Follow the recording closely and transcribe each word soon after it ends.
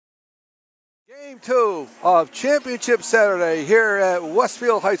Game 2 of Championship Saturday here at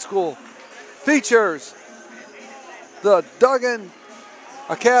Westfield High School features the Duggan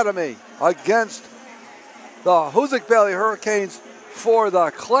Academy against the Hoosac Valley Hurricanes for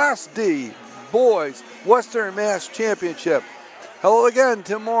the Class D Boys Western Mass Championship. Hello again,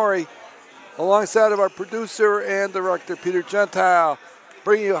 Tim Morey, alongside of our producer and director, Peter Gentile,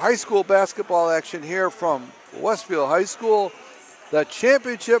 bringing you high school basketball action here from Westfield High School. The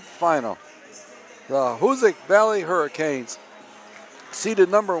championship final. The Hoosac Valley Hurricanes, seeded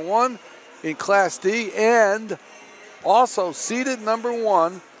number 1 in Class D and also seeded number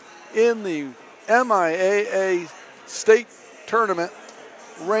 1 in the MIAA state tournament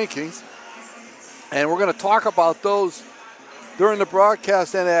rankings. And we're going to talk about those during the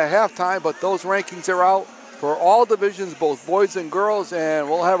broadcast and at halftime, but those rankings are out for all divisions, both boys and girls, and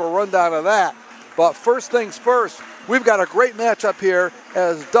we'll have a rundown of that. But first things first, we've got a great matchup here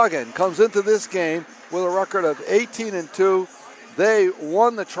as Duggan comes into this game with a record of 18-2. They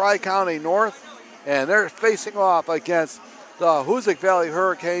won the Tri-County North, and they're facing off against the Hoosac Valley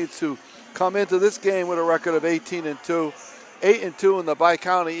Hurricanes, who come into this game with a record of 18-2, 8-2 in the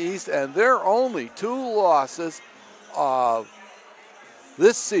Bi-County East, and their only 2 losses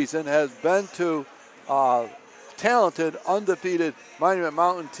this season has been to talented, undefeated Monument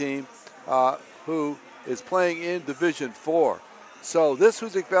Mountain team who is playing in Division 4. So this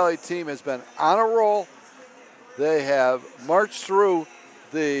Hoosac Valley team has been on a roll. They have marched through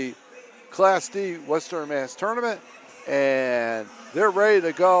the Class D Western Mass Tournament, and they're ready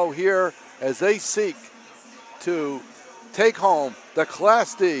to go here as they seek to take home the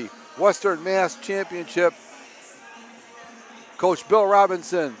Class D Western Mass Championship. Coach Bill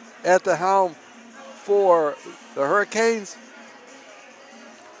Robinson at the helm for the Hurricanes,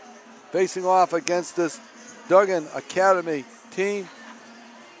 facing off against this Duggan Academy team.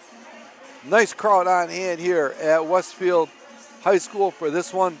 Nice crowd on hand here at Westfield High School for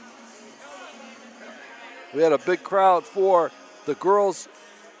this one. We had a big crowd for the girls'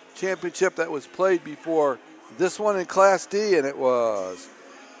 championship that was played before this one in Class D, and it was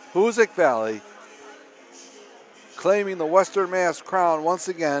Hoosac Valley claiming the Western Mass crown once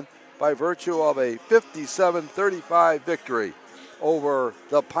again by virtue of a 57-35 victory over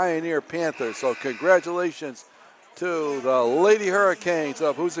the Pioneer Panthers. So congratulations to the Lady Hurricanes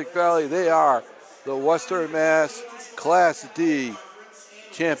of Hoosac Valley. They are the Western Mass Class D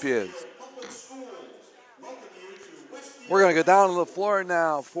champions. We're going to go down to the floor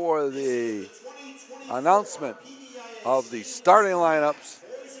now for the announcement of the starting lineups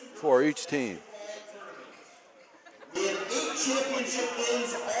for each team. We have 8 championship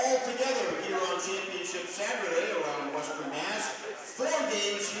games all together here on Championship Saturday around Western Mass. 4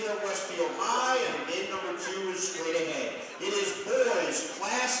 games here at Westfield High, and game number 2 is straight ahead. It is boys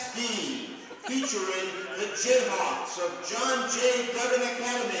Class D, featuring the Jayhawks of John J. Duggan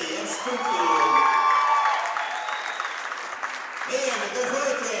Academy of Springfield, and the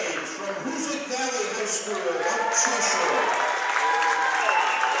Hurricanes from Hoosac Valley High School of Cheshire.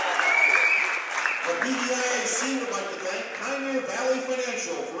 The PDIAC would like to thank Pioneer Valley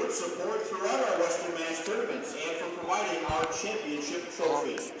Financial for its support throughout our Western Mass tournaments and for providing our championship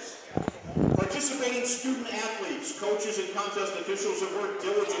trophies. Participating student athletes, coaches, and contest officials have worked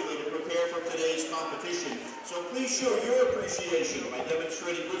diligently to prepare for today's competition. So please show your appreciation by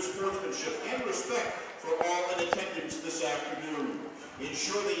demonstrating good sportsmanship and respect for all in attendance this afternoon.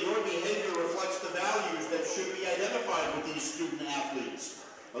 Ensure that your behavior reflects the values that should be identified with these student athletes.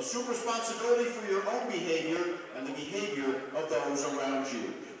 Assume responsibility for your own behavior and the behavior of those around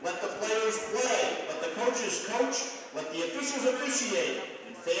you. Let the players play, let the coaches coach, let the officials officiate,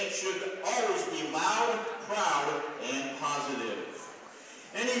 and fans should always be loud, proud, and positive.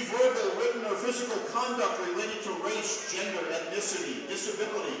 Any verbal, written, or physical conduct related to race, gender, ethnicity,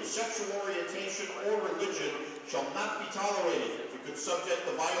 disability, sexual orientation, or religion shall not be tolerated. It could subject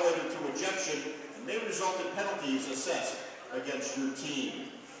the violator to ejection and may result in penalties assessed against your team.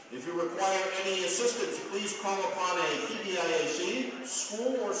 If you require any assistance, please call upon a PDIAC,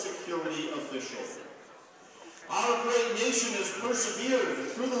 school, or security official. Our great nation has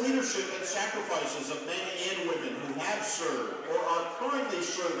persevered through the leadership and sacrifices of men and women who have served or are currently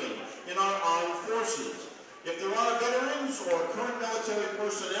serving in our armed forces. If there are veterans or current military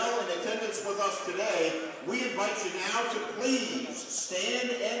personnel in attendance with us today, we invite you now to please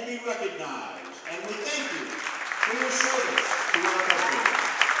stand and be recognized. And we thank you for your service to our country.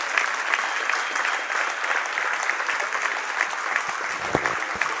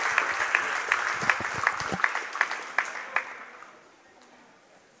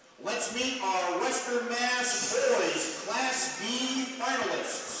 Let's meet our Western Mass Boys Class D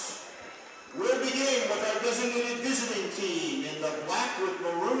finalists. We'll be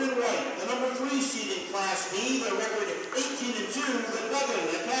Class D, the record 18-2, the Duggan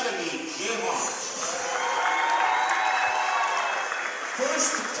Academy Jayhawks.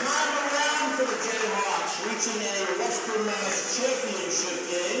 First time around for the Jayhawks, reaching a Western Mass championship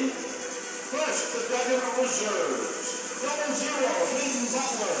game. First, the Duggan Reserves. 0-0, Hayden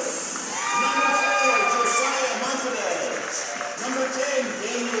Butler. Number 4, Josiah Montanez. Number 10,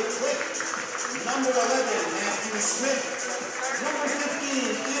 Daniel Click. Number 11, Matthew Smith. Number 15,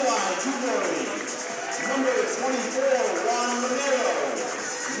 Eli Tugori. Number 24, Juan Romero.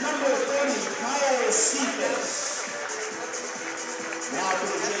 Number 30, Kyle Cephas. Now for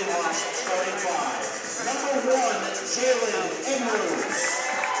the Jayhawks, starting 5. Number 1, Jalen Edwards.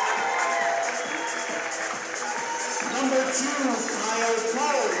 Number 2, Kyle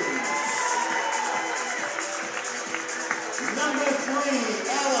Collins. Number 3,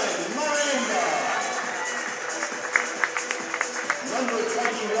 Alan Miranda. Number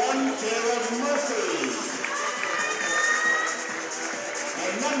 21, Caleb Murphy.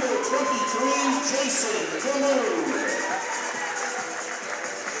 And number 23, Jason Ballou.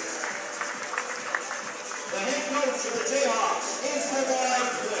 The head coach of the Jayhawks is LeVar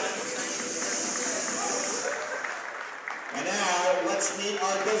Click. And now, let's meet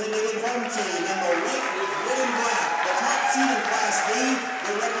our designated home team in the white with red and black. The top seed in Class D,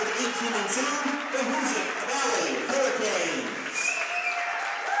 the record 18-2, the Hoosac Valley Hurricanes.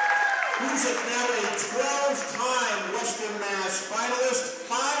 Hoosac now a 12-time Western Mass finalist,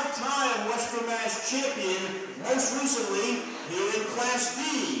 5-time Western Mass champion, most recently here in Class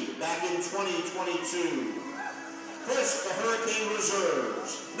D back in 2022. First, the Hurricane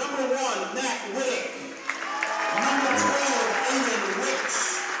Reserves. Number 1, Matt Whittick. Number 12, Aiden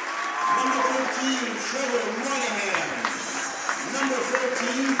Wicks. Number 13, Trevor Moynihan. Number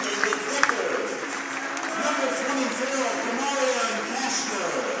 14, David Becker. Number 24, Kamarion Castro.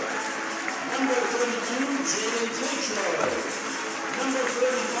 Number 32, Jaden Tatro. Number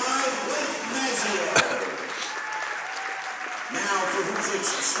 35, Blake Mazzio. Now for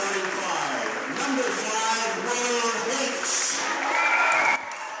Hoosac's starting 5. Number 5, Will Hakes.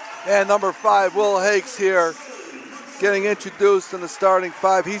 And number 5, Will Hakes here, getting introduced in the starting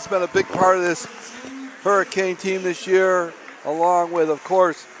 5. He's been a big part of this Hurricane team this year, along with, of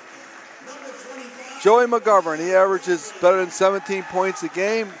course, Joey McGovern. He averages better than 17 points a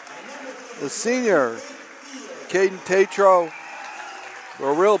game. The senior, Caden Tatro,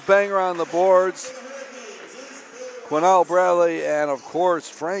 a real banger on the boards. Quinnell Bradley, and of course,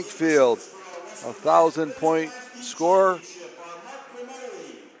 Frank Field, 1,000-point scorer.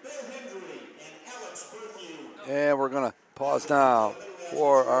 And we're going to pause now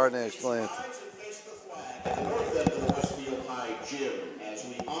for our national anthem. Westfield High Gym as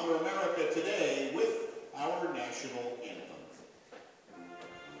we honor America today with our national anthem.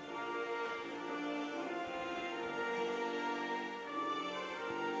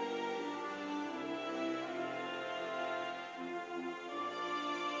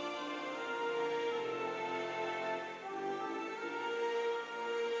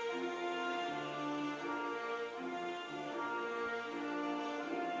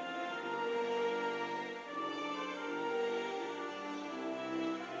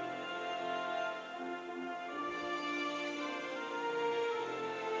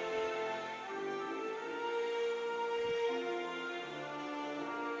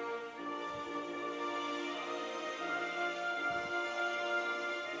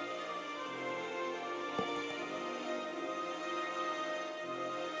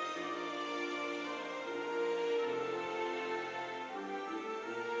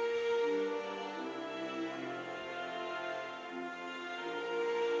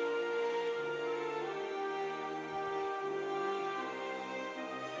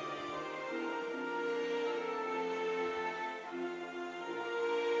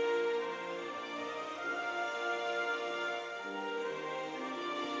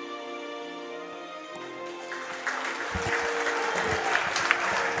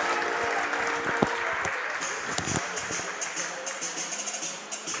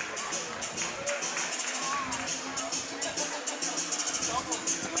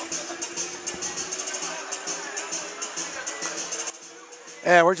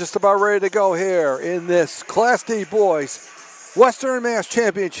 And we're just about ready to go here in this Class D Boys Western Mass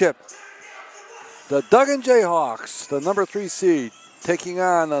Championship. The Duggan Jayhawks, the number 3 seed, taking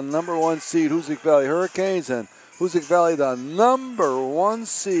on the number 1 seed Hoosac Valley Hurricanes, and Hoosac Valley the number 1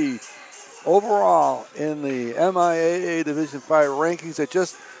 seed overall in the MIAA Division 5 rankings that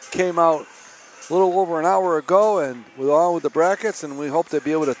just came out a little over an hour ago, and with the brackets, and we hope to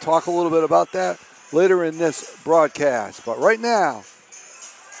be able to talk a little bit about that later in this broadcast. But right now,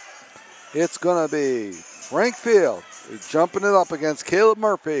 it's going to be Frank Field is jumping it up against Caleb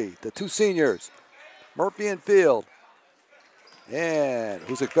Murphy, the two seniors. Murphy and Field. And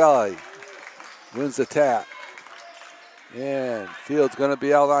Hoosac Valley wins the tap. And Field's going to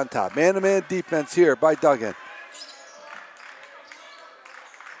be out on top. Man-to-man defense here by Duggan.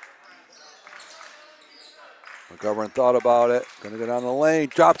 McGovern thought about it. Going to go down the lane.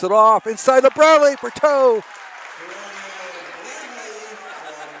 Drops it off. Inside the Bradley for two.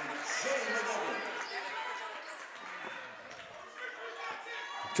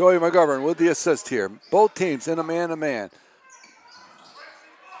 Joey McGovern with the assist here. Both teams in a man-to-man.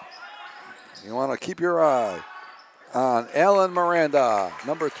 You want to keep your eye on Alan Miranda,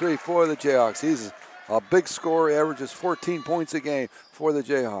 number 3 for the Jayhawks. He's a big scorer, averages 14 points a game for the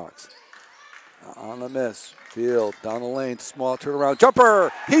Jayhawks. On the miss, Field down the lane, small turnaround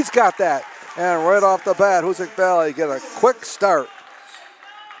jumper. He's got that. And right off the bat, Hoosac Valley get a quick start.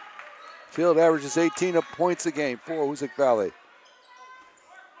 Field averages 18 points a game for Hoosac Valley.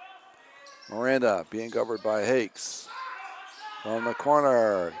 Miranda being covered by Hakes. From the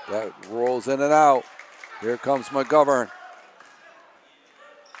corner, that rolls in and out. Here comes McGovern.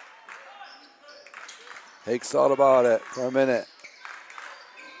 Hakes thought about it for a minute.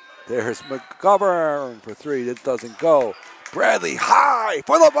 There's McGovern for three. It doesn't go. Bradley high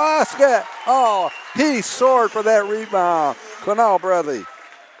for the basket. Oh, he soared for that rebound. Cornell Bradley.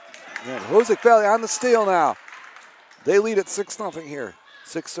 And Hoosac Valley on the steal now. They lead at 6-0 here.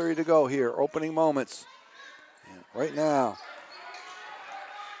 6:30 to go here. Opening moments. And right now,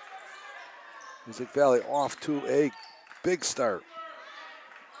 Hoosac Valley off to a big start.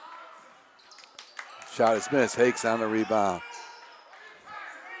 Shot is missed. Hakes on the rebound.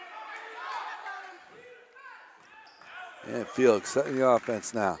 And Field setting the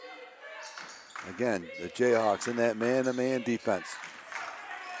offense now. Again, the Jayhawks in that man-to-man defense.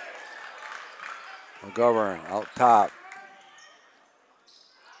 McGovern out top.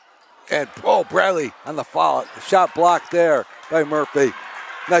 And, Bradley on the foul. Shot blocked there by Murphy.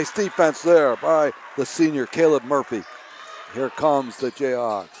 Nice defense there by the senior Caleb Murphy. Here comes the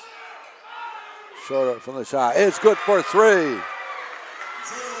Jayhawks. Short up from the shot. It's good for three.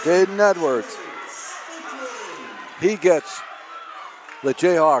 Jaden Edwards. He gets the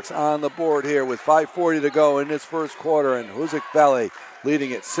Jayhawks on the board here with 5:40 to go in this first quarter, and Hoosac Valley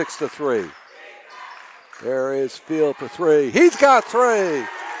leading it 6-3. There is Field for three. He's got three.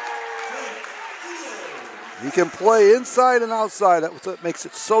 He can play inside and outside. That's what makes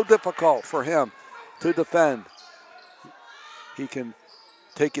it so difficult for him to defend. He can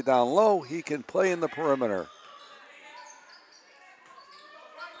take it down low. He can play in the perimeter.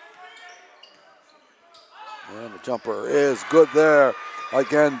 And the jumper is good there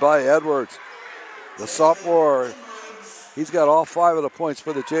again by Edwards. The sophomore, he's got all 5 of the points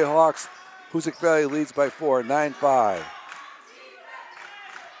for the Jayhawks. Hoosac Valley leads by 4, 9-5.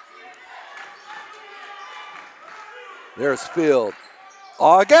 There's Field.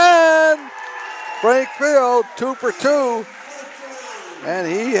 Again! Frank Field, 2 for 2. And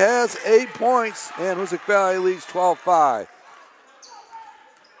he has 8 points, and Hoosac Valley leads 12-5.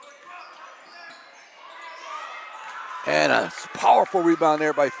 And a powerful rebound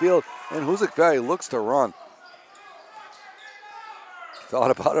there by Field, and Hoosac Valley looks to run.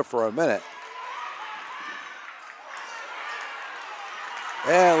 Thought about it for a minute.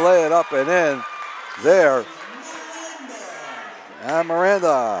 And lay it up and in there. And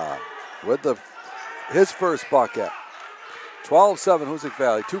Miranda with his first bucket. 12-7 Hoosac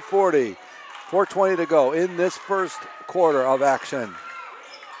Valley, 2:40, 4:20 to go in this first quarter of action.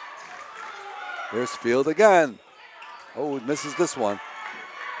 There's Field again. Oh, he misses this one.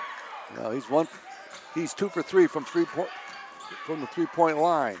 No, he's 2 for 3 from the three-point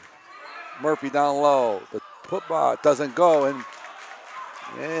line. Murphy down low. The putback doesn't go, and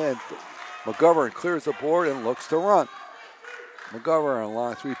McGovern clears the board and looks to run. McGovern, a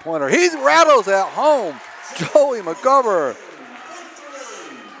long three-pointer. He rattles at home. Joey McGovern.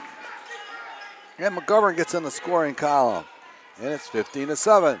 And McGovern gets in the scoring column. And it's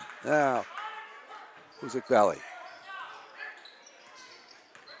 15-7. Now, Hoosac Valley.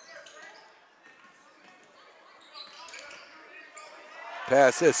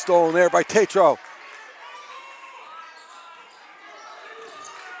 Pass is stolen there by Tatro.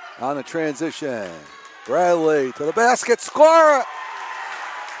 On the transition. Bradley to the basket, score it!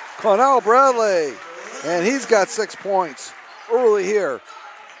 Cornell Bradley, and he's got 6 points early here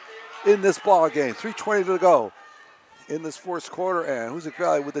in this ball game. 3:20 to go in this first quarter, and Hoosac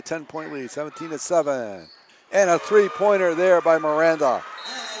Valley with the 10-point lead, 17-7. And a three-pointer there by Miranda.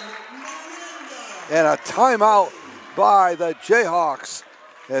 And a timeout by the Jayhawks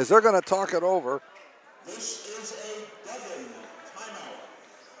as they're going to talk it over. This is a Duggan timeout.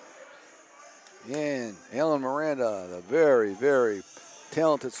 And Alan Miranda, the very, very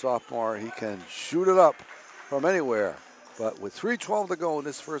talented sophomore, he can shoot it up from anywhere. But with 3:12 to go in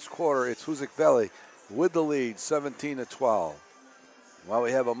this first quarter, it's Hoosac Valley with the lead, 17-12. While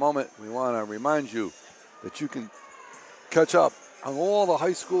we have a moment, we want to remind you that you can catch up on all the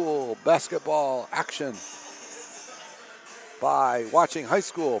high school basketball action by watching High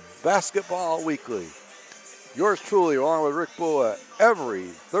School Basketball Weekly. Yours truly, along with Rick Bua, every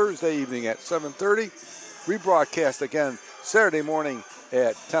Thursday evening at 7:30. Rebroadcast again Saturday morning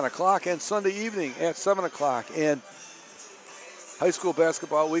at 10 o'clock and Sunday evening at 7 o'clock. And High School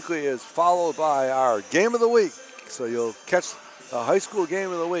Basketball Weekly is followed by our Game of the Week. So you'll catch the High School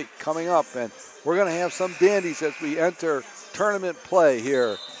Game of the Week coming up. And we're going to have some dandies as we enter tournament play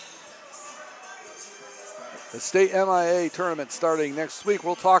here. The state MIA tournament starting next week.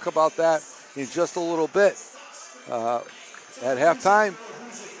 We'll talk about that in just a little bit. At halftime,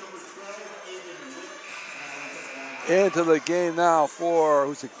 into the game now for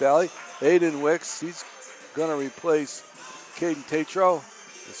Hoosac Valley. Aiden Wicks, he's going to replace Caden Tatro,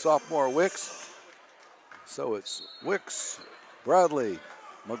 the sophomore Wicks. So it's Wicks, Bradley,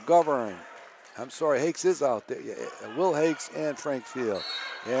 McGovern. Hakes is out there. Yeah, Will Hakes and Frank Field.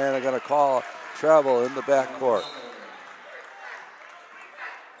 And they're going to call travel in the backcourt.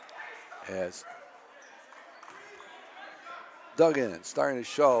 As Duggan starting to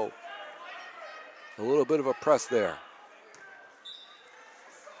show a little bit of a press there.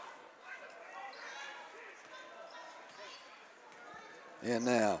 And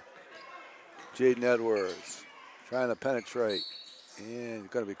now, Jaden Edwards trying to penetrate. And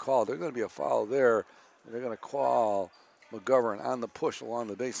going to be called. There's going to be a foul there. They're going to call McGovern on the push along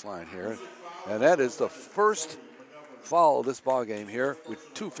the baseline here. And that is the first foul of this ball game here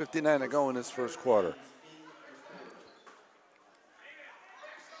with 2:59 to go in this first quarter.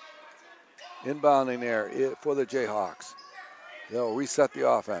 Inbounding there for the Jayhawks. They'll reset the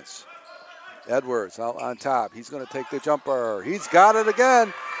offense. Edwards out on top. He's going to take the jumper. He's got it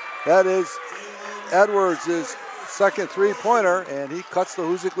again. That is Edwards' second three-pointer, and he cuts the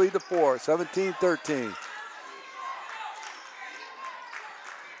Hoosac lead to 4, 17-13.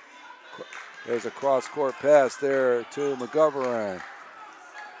 There's a cross-court pass there to McGovern.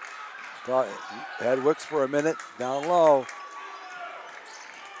 Had Wicks for a minute, down low.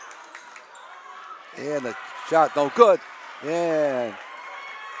 And the shot no good. And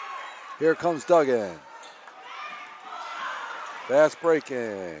here comes Duggan. Fast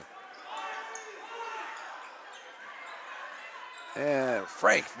breaking. And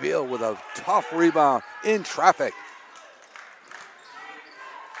Frank Field with a tough rebound in traffic.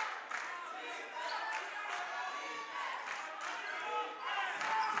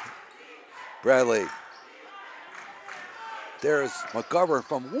 Bradley. There's McGovern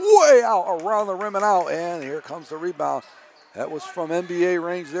from way out around the rim and out. And here comes the rebound. That was from NBA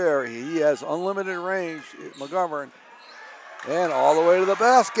range there. He has unlimited range, McGovern. And all the way to the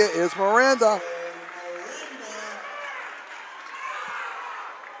basket is Miranda.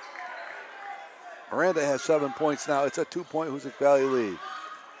 Miranda has 7 points now. It's a 2-point Hoosac Valley lead.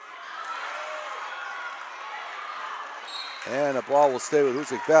 And the ball will stay with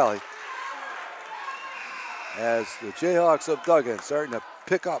Hoosac Valley as the Jayhawks of Duggan starting to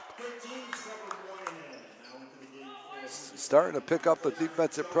pick up the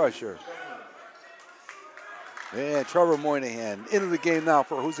defensive pressure. And Trevor Moynihan into the game now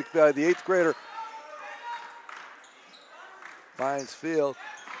for Hoosac Valley, the 8th grader. Finds Field.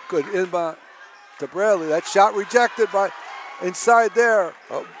 Good inbound to Bradley. That shot rejected by inside there.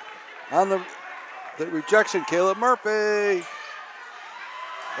 Oh, on the rejection, Caleb Murphy.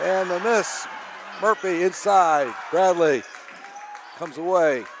 And the miss. Murphy inside. Bradley comes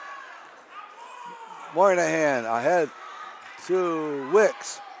away. Moynihan ahead to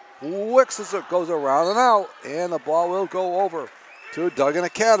Wicks. Wicks goes around and out, and the ball will go over to Duggan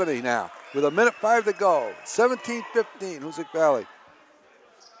Academy now with 1:05 to go. 17-15, Hoosac Valley.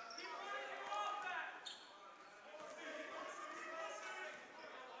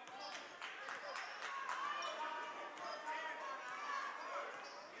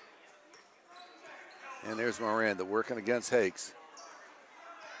 And there's Miranda working against Hakes.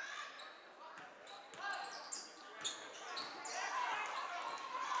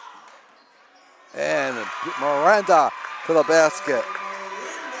 And Miranda to the basket.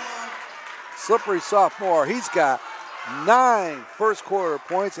 Slippery sophomore. He's got 9 first quarter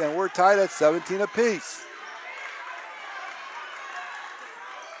points, and we're tied at 17 apiece.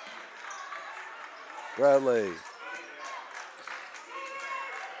 Bradley.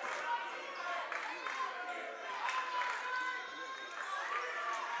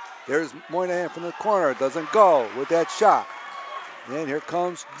 There's Moynihan from the corner. Doesn't go with that shot. And here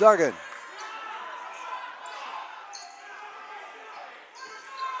comes Duggan.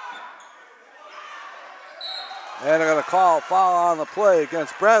 And they're going to call a foul on the play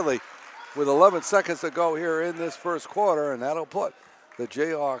against Bradley with 11 seconds to go here in this first quarter, and that'll put the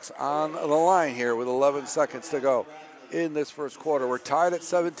Jayhawks on the line here with 11 seconds to go in this first quarter. We're tied at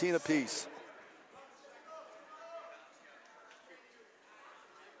 17 apiece.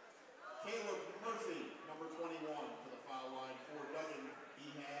 Caleb Murphy, number 21, to the foul line for Duggan. He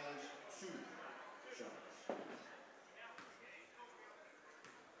has 2 shots.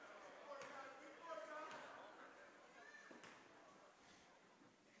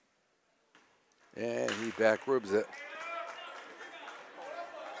 And he back ribs it.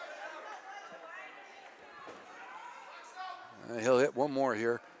 And he'll hit one more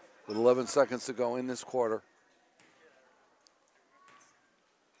here with 11 seconds to go in this quarter.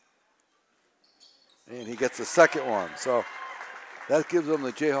 And he gets the second one. So that gives them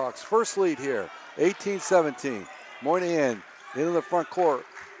the Jayhawks' first lead here, 18-17. Moynihan into the front court.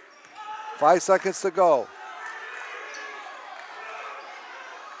 5 seconds to go.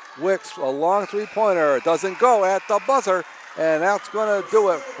 Wicks, a long three-pointer. Doesn't go at the buzzer, and that's going to do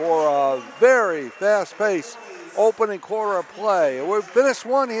it for a very fast-paced opening quarter of play. We've finished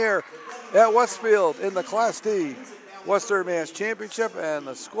one here at Westfield in the Class D Western Mass Championship, and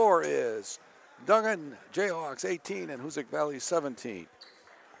the score is Duggan Jayhawks 18 and Hoosac Valley 17.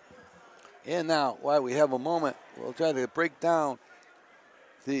 And now, while we have a moment, we'll try to break down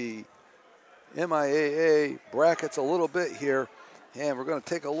the MIAA brackets a little bit here. And we're going to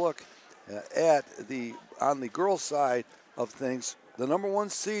take a look at on the girls' side of things. The number 1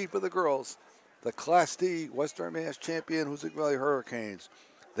 seed for the girls, the Class D Western Mass champion Hoosac Valley Hurricanes.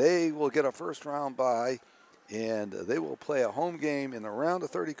 They will get a first-round bye, and they will play a home game in the round of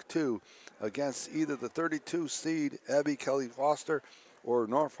 32 against either the 32 seed Abby Kelly Foster or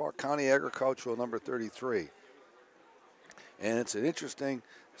Norfolk County Agricultural number 33. And it's an interesting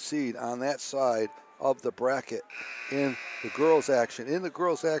seed on that side of the bracket in the girls' action. In the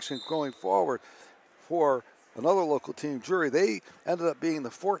girls' action going forward for another local team, Drury, they ended up being the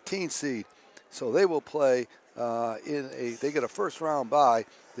 14 seed. So they will play they get a first round bye.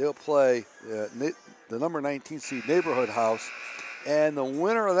 They'll play the number 19 seed Neighborhood House. And the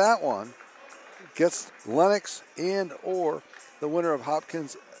winner of that one gets Lennox and or the winner of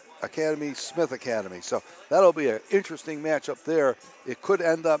Hopkins Academy, Smith Academy. So that'll be an interesting matchup there. It could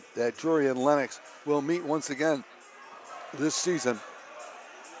end up that Drury and Lennox will meet once again this season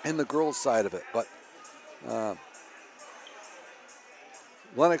in the girls' side of it. But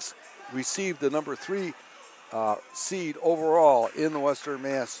Lennox received the number 3 seed overall in the Western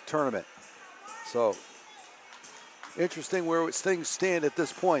Mass tournament. So interesting where things stand at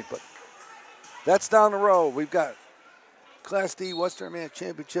this point. But that's down the road. We've got Class D Western Mass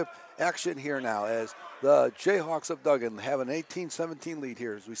Championship action here now as the Jayhawks of Duggan have an 18-17 lead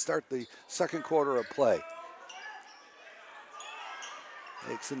here as we start the second quarter of play.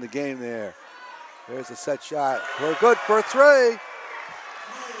 Takes in the game there. There's a set shot. We're good for 3.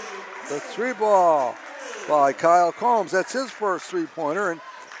 The 3 ball by Kyle Combs. That's his first three-pointer, and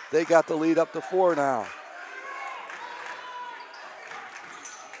they got the lead up to 4 now.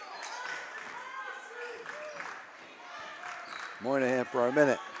 Moynihan for a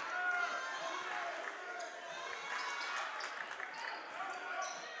minute.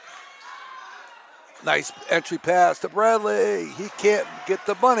 Nice entry pass to Bradley. He can't get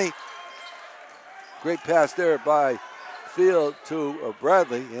the bunny. Great pass there by Field to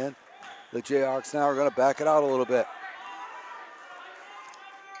Bradley, and the Jayhawks now are going to back it out a little bit.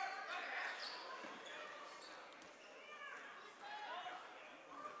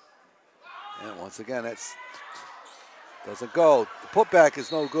 And once again, that's doesn't go. The putback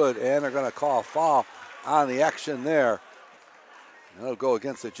is no good, and they're going to call a foul on the action there. And that'll go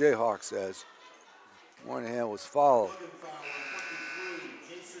against the Jayhawks as Moynihan was fouled.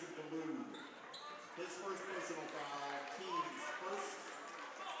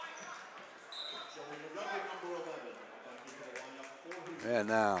 And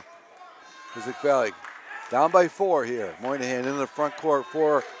now, Hoosac Valley down by 4 here. Moynihan in the front court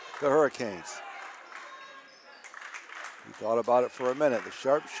for the Hurricanes. He thought about it for a minute. The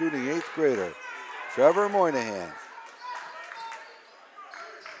sharp shooting 8th grader, Trevor Moynihan.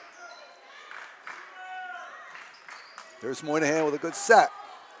 There's Moynihan with a good set.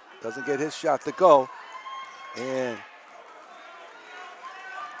 Doesn't get his shot to go. And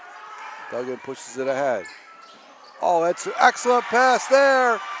Duggan pushes it ahead. Oh, that's an excellent pass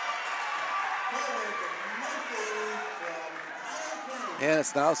there. And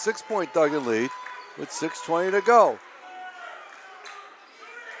it's now a 6-point Duggan lead with 6:20 to go.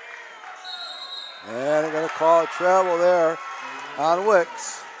 And they're going to call a travel there on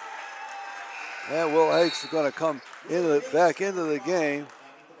Wicks. And Will Hakes is going to come back into the game.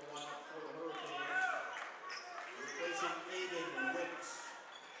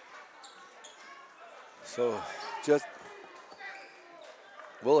 So just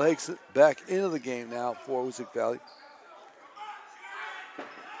Will Hakes back into the game now for Hoosac Valley.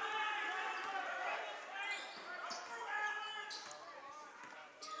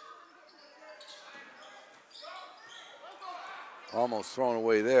 Almost thrown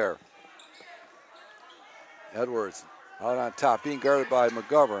away there. Edwards out on top, being guarded by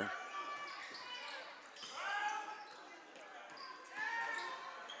McGovern.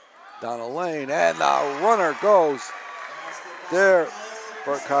 Down the lane, and the runner goes there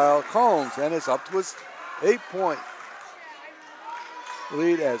for Kyle Combs, and it's up to his 8-point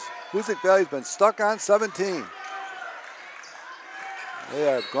lead as Hoosac Valley's been stuck on 17. They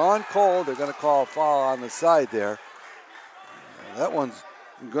have gone cold. They're going to call a foul on the side there. That one's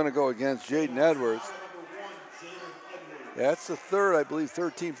going to go against Jaden Edwards. Yeah, that's the third, I believe,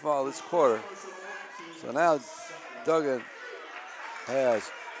 13th foul this quarter. So now Duggan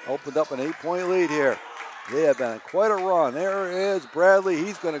has opened up an 8-point lead here. They have been quite a run. There is Bradley.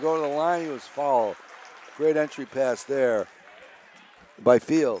 He's going to go to the line. He was fouled. Great entry pass there by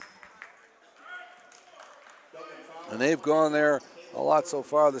Field. And they've gone there a lot so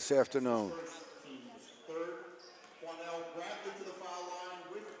far this afternoon.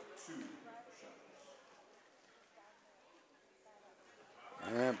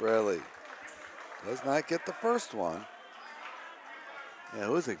 And Bradley does not get the first one. And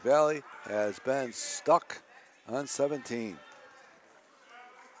Hoosac Valley has been stuck on 17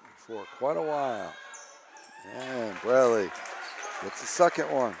 for quite a while. And Bradley gets the second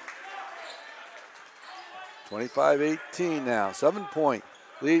one. 25-18 now, 7-point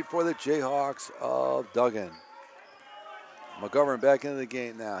lead for the Jayhawks of Duggan. McGovern back into the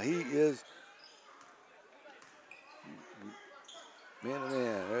game now. He is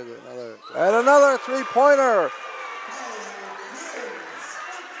man-to-man. There's another three-pointer.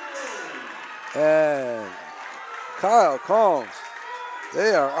 And Kyle Combs,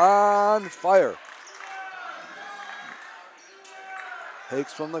 they are on fire.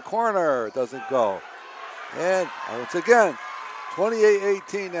 Takes from the corner, doesn't go. And once again,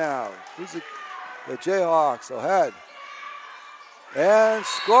 28-18 now. The Jayhawks ahead. And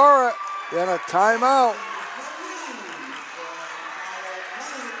score it in a timeout.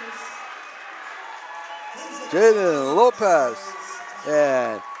 Jaden Lopez,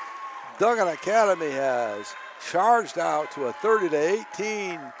 and Duggan Academy has charged out to a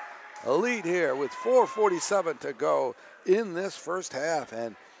 30-18 lead here with 4:47 to go in this first half,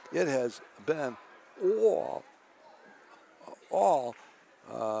 and it has been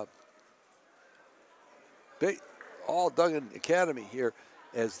all Duggan Academy here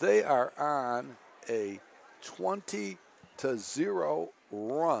as they are on a 20-0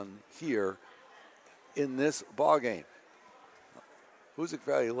 run here in this ball game. Hoosac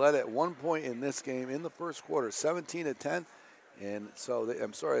Valley led at 1 point in this game in the first quarter, 17-10, and so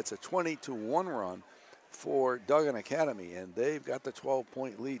it's a 20-1 run for Duggan Academy, and they've got the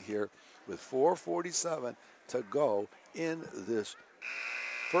 12-point lead here with 4:47 to go in this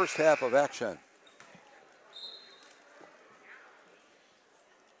first half of action.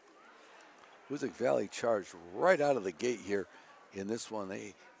 Hoosac Valley charged right out of the gate here in this one.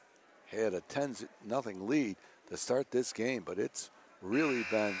 They had a 10-0 lead to start this game, but it's really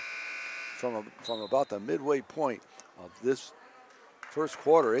been from about the midway point of this first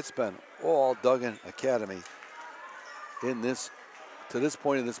quarter. It's been all Duggan Academy to this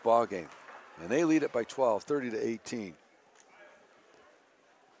point in this ball game, and they lead it by 12, 30-18.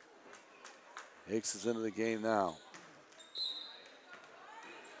 Hicks is into the game now.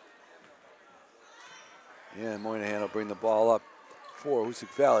 And Moynihan will bring the ball up for Hoosac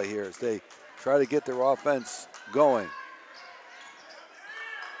Valley here as they try to get their offense going.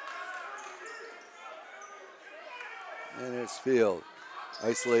 And there's Field,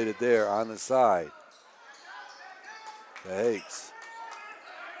 isolated there on the side. To Hakes.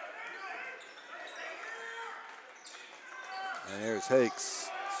 And here's Hakes.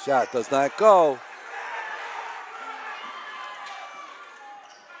 Shot does not go.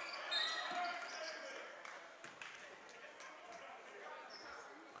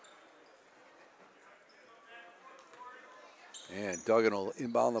 And Duggan will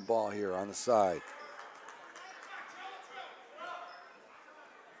inbound the ball here on the side.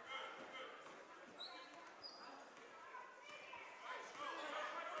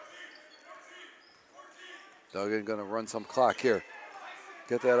 Duggan going to run some clock here.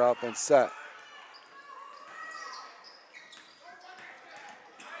 Get that offense set.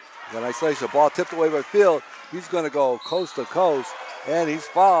 Got isolation. Ball tipped away by Field. He's going to go coast to coast, and he's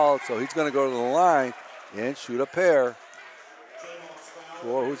fouled, so he's going to go to the line and shoot a pair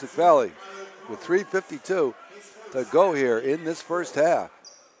for Hoosac Valley with 3:52 to go here in this first half.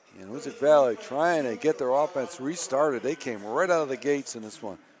 And Hoosac Valley trying to get their offense restarted. They came right out of the gates in this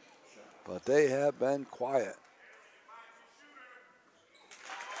one, but they have been quiet.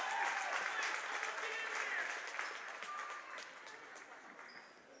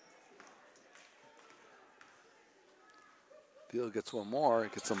 Field gets one more,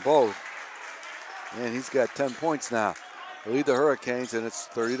 gets them both. And he's got 10 points now. They lead the Hurricanes, and it's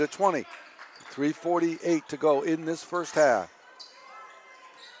 30-20. 3:48 to go in this first half.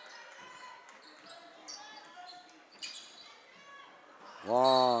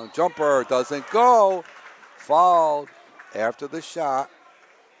 Long jumper, doesn't go. Fouled after the shot.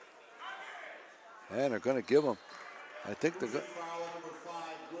 And they're going to give him, I think they're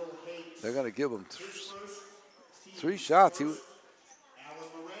going to give him three shots.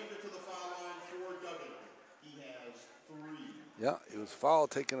 Yeah, he was fouled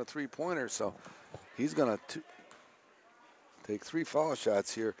taking a three-pointer, so he's going to take 3 foul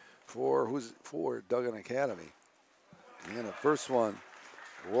shots here for Duggan Academy. And the first one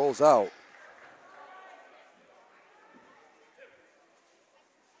rolls out.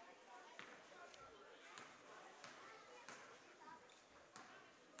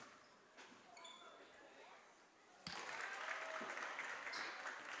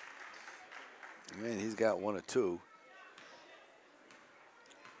 And he's got 1 of 2.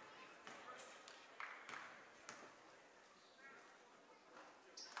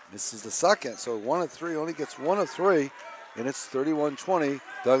 This is the second, so 1 of 3, only gets 1 of 3, and it's 31-20,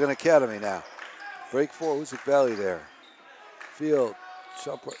 Duggan Academy now. Break for Hoosac Valley there. Field,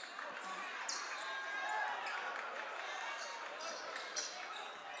 jumper.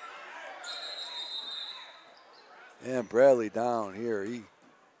 And Bradley down here,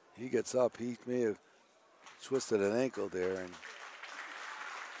 he gets up, he may have twisted an ankle there, and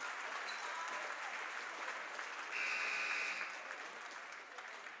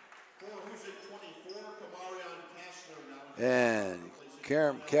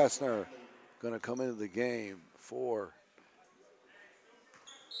Karen Kastner going to come into the game for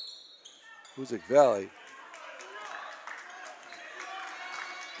Hoosac Valley.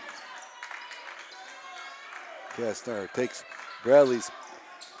 Kastner takes Bradley's,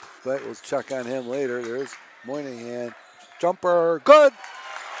 but we'll check on him later. There's Moynihan. Jumper, good!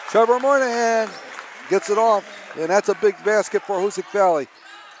 Trevor Moynihan gets it off, and that's a big basket for Hoosac Valley.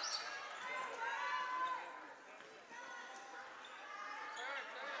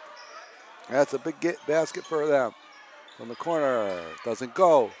 That's a big basket for them. From the corner, doesn't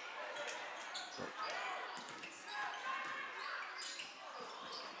go.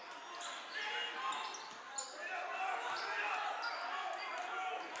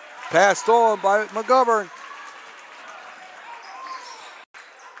 Passed on by McGovern.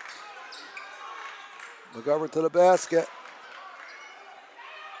 McGovern to the basket.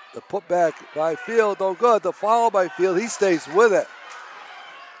 The putback by Field, no good. The foul by Field, he stays with it.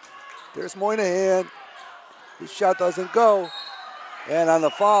 There's Moynihan. His shot doesn't go. And on the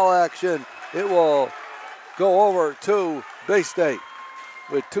foul action, it will go over to Bay State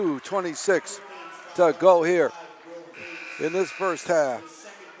with 2:26 to go here in this first half.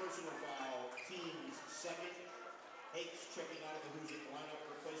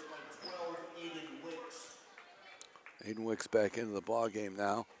 Aiden Wicks back into the ball game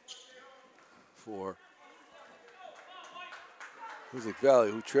now for Hoosac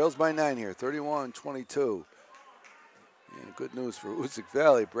Valley, who trails by 9 here, 31-22. And good news for Hoosac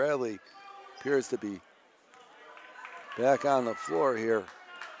Valley. Bradley appears to be back on the floor here,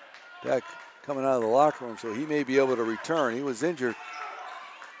 back coming out of the locker room, so he may be able to return. He was injured.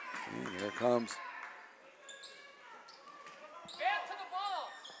 And here comes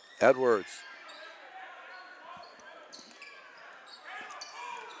Edwards.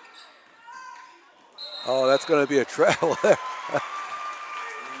 Oh, that's going to be a travel there.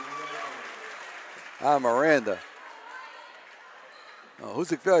 Miranda.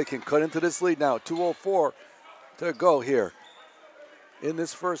 Hoosac Valley can cut into this lead now. 2:04 to go here in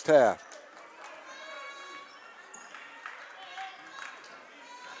this first half.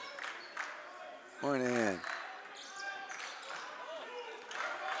 Moynihan.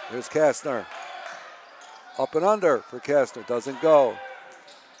 There's Kastner. Up and under for Kastner. Doesn't go.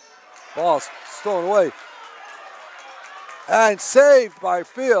 Ball stolen away. And saved by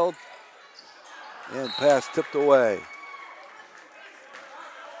Field. And pass tipped away.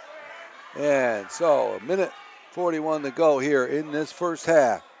 And so 1:41 to go here in this first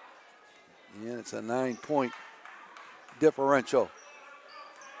half. And it's a 9-point differential.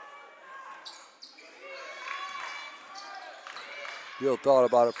 Bill thought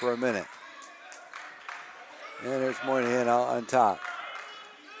about it for a minute. And there's Moynihan out on top.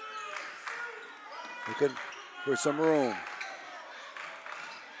 Looking for some room.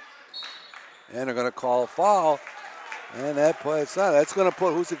 And they're going to call a foul. And that's going to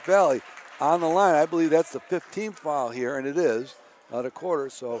put Hoosac Valley on the line. I believe that's the 15th foul here, and it is out of quarter.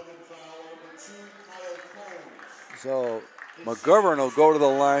 So McGovern will go to the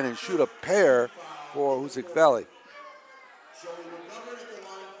line and shoot a pair for Hoosac Valley.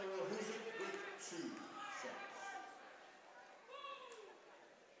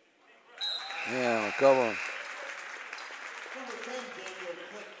 Yeah, McGovern.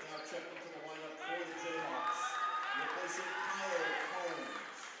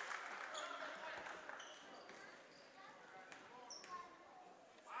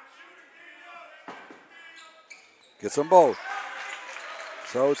 Gets them both.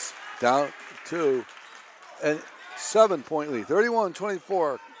 So it's down to a 7-point lead.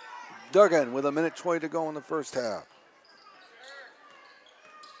 31-24. Duggan with 1:20 to go in the first half.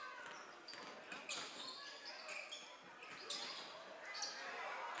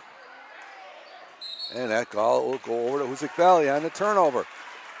 And that call will go over to Hoosac Valley on the turnover.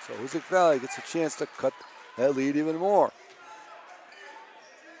 So Hoosac Valley gets a chance to cut that lead even more.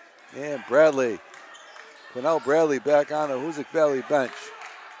 And Bradley. Quinnell Bradley back on the Hoosac Valley bench.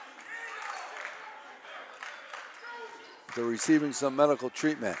 They're receiving some medical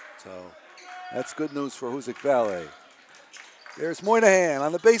treatment. So that's good news for Hoosac Valley. There's Moynihan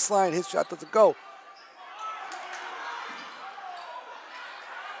on the baseline. His shot doesn't go.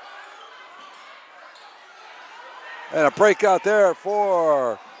 And a breakout there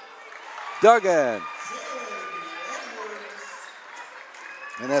for Duggan.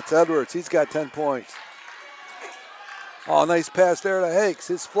 And that's Edwards. He's got 10 points. Oh, nice pass there to Hakes.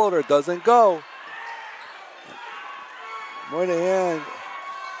 His floater doesn't go. Moynihan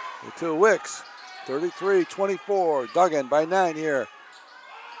to Wicks. 33-24. Duggan by 9 here.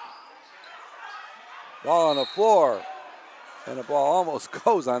 Ball on the floor. And the ball almost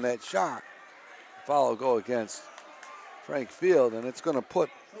goes on that shot. Foul will go against Frank Field, and it's going to put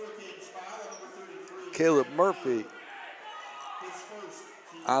Caleb Murphy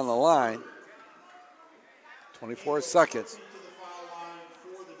on the line. 24 seconds.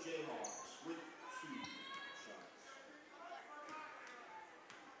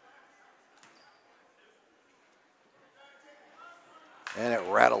 And it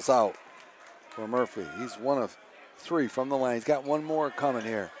rattles out for Murphy. He's 1 of 3 from the line. He's got one more coming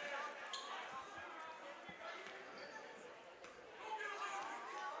here.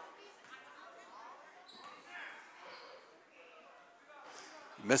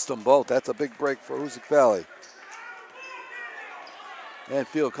 Missed them both. That's a big break for Hoosac Valley. And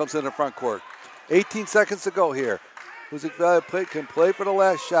Field comes in the front court. 18 seconds to go here. Hoosac Valley can play for the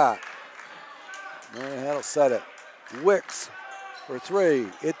last shot. And that'll set it. Wicks for 3.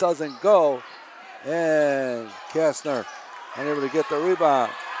 It doesn't go. And Kastner unable to get the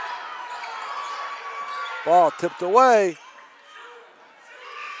rebound. Ball tipped away.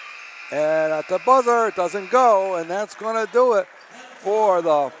 And at the buzzer, it doesn't go. And that's going to do it for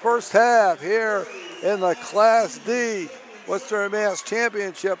the first half here in the Class D Western Mass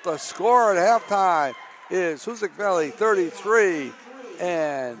Championship. The score at halftime is Hoosac Valley 33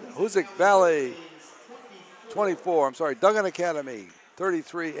 and Hoosac Valley 24. I'm sorry, Duggan Academy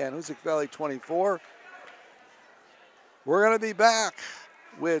 33 and Hoosac Valley 24. We're going to be back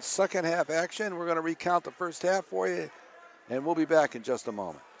with second half action. We're going to recount the first half for you, and we'll be back in just a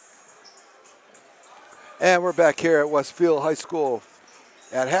moment. And we're back here at Westfield High School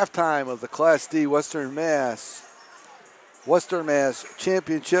at halftime of the Class D Western Mass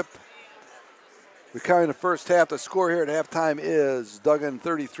Championship. Recounting the first half, the score here at halftime is Duggan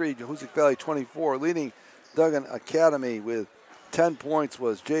 33, Hoosac Valley 24. Leading Duggan Academy with 10 points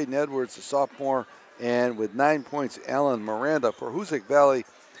was Jaden Edwards, the sophomore, and with 9 points, Alan Miranda. For Hoosac Valley,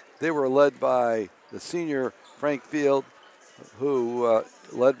 they were led by the senior Frank Field, who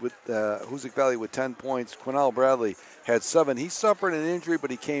led with Hoosac Valley with 10 points. Quinnell Bradley had 7. He suffered an injury, but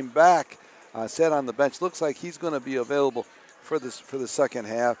he came back, sat on the bench. Looks like he's going to be available for the second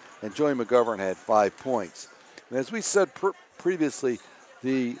half. And Joey McGovern had 5 points. And as we said previously,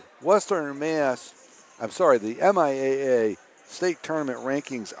 the the MIAA state tournament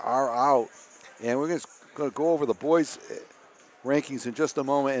rankings are out. And we're just going to go over the boys' rankings in just a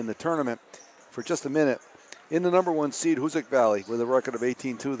moment in the tournament. for just a minute. In the number 1 seed, Hoosac Valley, with a record of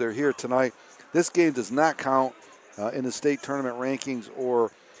 18-2, they're here tonight. This game does not count in the state tournament rankings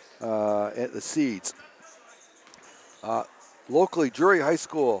or at the seeds. Locally, Drury High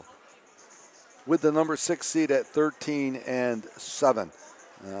School with the number 6 seed at 13-7,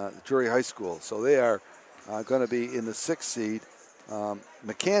 Drury High School. So they are going to be in the 6th seed.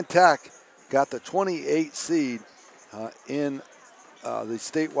 McCann Tech got the 28 seed in the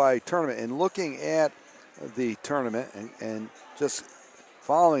statewide tournament. And looking at the tournament and just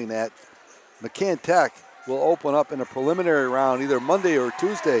following that, McCann Tech will open up in a preliminary round either Monday or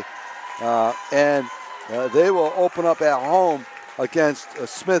Tuesday, and they will open up at home against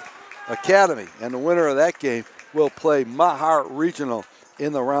Smith Academy, and the winner of that game will play Mahart Regional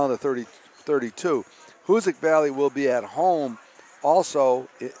in the round of 32. Hoosac Valley will be at home also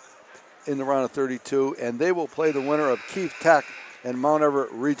in the round of 32, and they will play the winner of Keefe Tech and Mount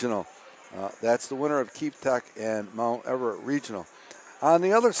Everett Regional. That's the winner of Keefe Tech and Mount Everett Regional. On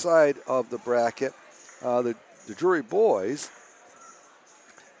the other side of the bracket, the Drury boys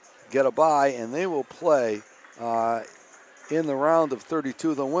get a bye, and they will play in the round of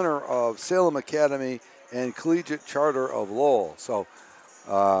 32 the winner of Salem Academy and Collegiate Charter of Lowell. So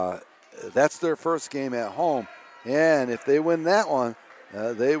that's their first game at home, and if they win that one,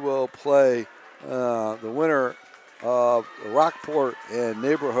 they will play the winner of Rockport and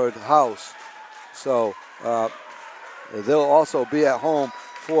Neighborhood House. So they'll also be at home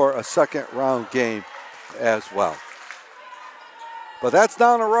for a second round game as well. But that's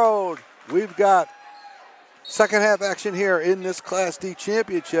down the road. We've got second half action here in this Class D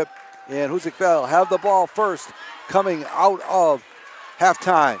championship, and Hoosac Valley will have the ball first coming out of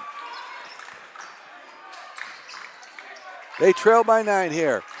halftime. They trail by 9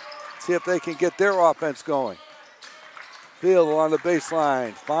 here. See if they can get their offense going. Field along the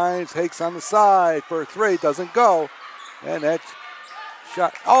baseline, finds Hakes on the side for 3, doesn't go. And that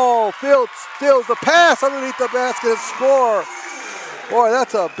shot, oh, Field steals the pass underneath the basket and score. Boy,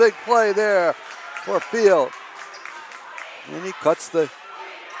 that's a big play there for Field. And he cuts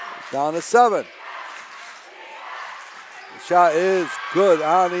down to 7. The shot is good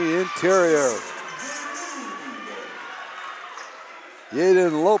on the interior.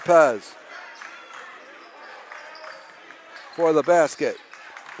 Yaden Lopez for the basket.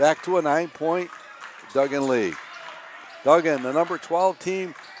 Back to a 9-point Duggan lead. Duggan, the number 12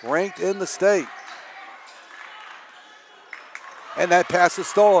 team ranked in the state. And that pass is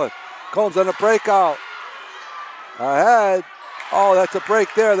stolen. Combs on a breakout. Ahead. Oh, that's a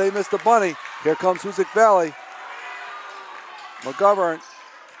break there. They missed the bunny. Here comes Hoosac Valley. McGovern.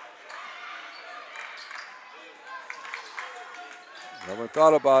 Never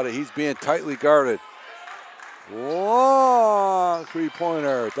thought about it. He's being tightly guarded. Long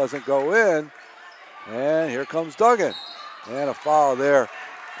three-pointer. It doesn't go in. And here comes Duggan. And a foul there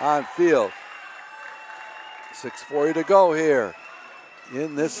on Field. 6:40 to go here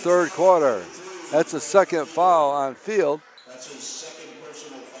in this third quarter. That's a second foul on Field. That's his second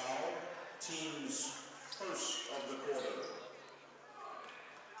personal foul. Team's first of the quarter.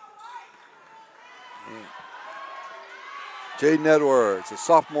 Jaden Edwards, a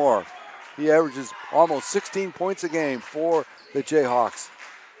sophomore. He averages almost 16 points a game for the Jayhawks.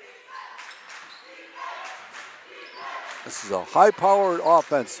 This is a high-powered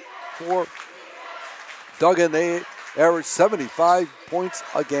offense for Duggan. They average 75 points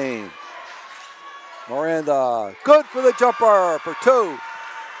a game. Miranda, good for the jumper for 2.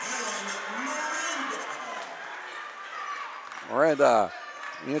 Miranda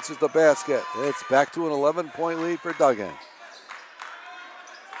answers the basket. It's back to an 11-point lead for Duggan.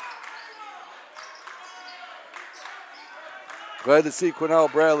 Glad to see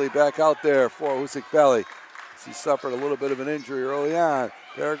Quinnell Bradley back out there for Hoosac Valley. He suffered a little bit of an injury early on.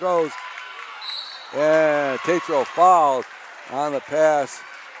 There it goes. And Tatro fouled on the pass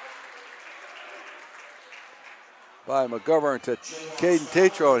by McGovern to Caden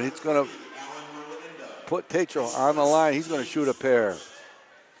Tatro, and he's going to put Tatro on the line. He's going to shoot a pair.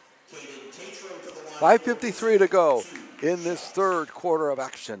 5:53 to go in this third quarter of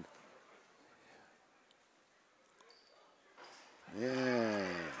action. Yeah,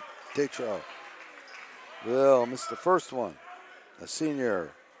 Tatro will miss the first one, a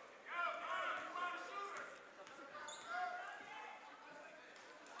senior.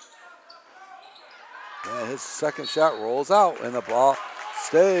 And his second shot rolls out, and the ball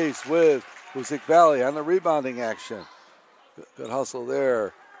stays with Hoosac Valley on the rebounding action. Good hustle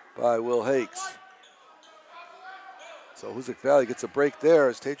there by Will Hakes. So Hoosac Valley gets a break there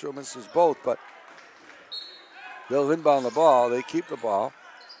as Tatro misses both, but they'll inbound the ball. They keep the ball.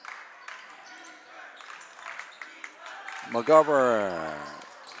 McGovern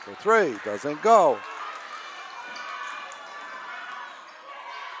for three, doesn't go.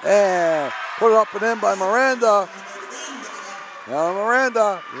 And put it up and in by Miranda. Now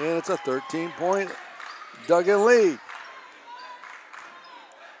Miranda, and it's a 13-point Duggan lead.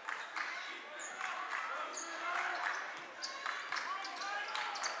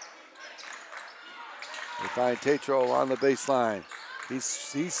 They find Tatro on the baseline. He's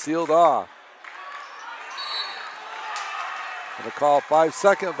sealed off. Gonna call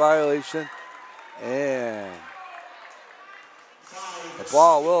 5-second violation, and the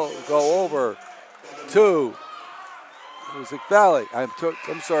ball will go over to Hoosac Valley.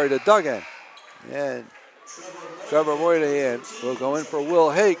 I'm sorry, to Duggan. And Trevor Moynihan will go in for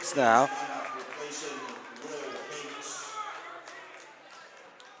Will Hakes now.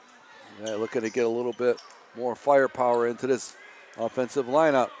 Yeah, looking to get a little bit more firepower into this offensive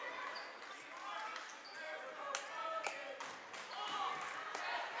lineup.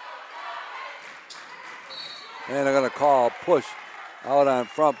 And they're going to call a push out on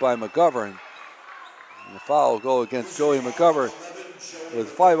front by McGovern. And the foul will go against Joey McGovern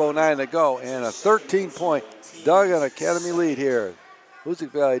with 5:09 to go and a 13-point Duggan Academy lead here.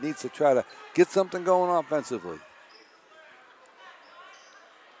 Hoosac Valley needs to try to get something going offensively.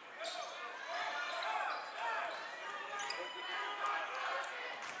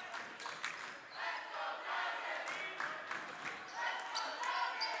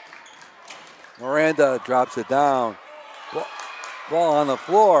 Miranda drops it down. Ball on the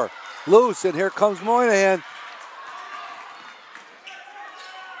floor. Loose, and here comes Moynihan.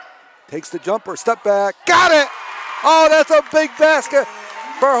 Takes the jumper, step back, got it! Oh, that's a big basket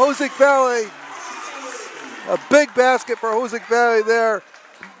for Hoosac Valley. A big basket for Hoosac Valley there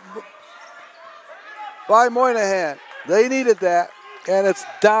by Moynihan. They needed that, and it's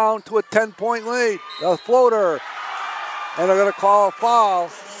down to a 10-point lead. A floater, and they're going to call a foul.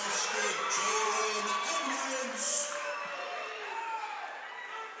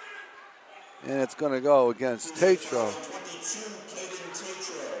 And it's going to go against Tatro.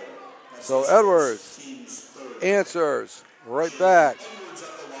 So Edwards answers right back.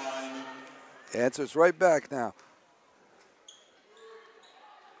 Answers right back now.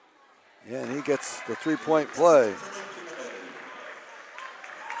 And he gets the three-point play.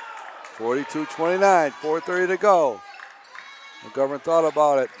 42-29, 4:30 to go. McGovern thought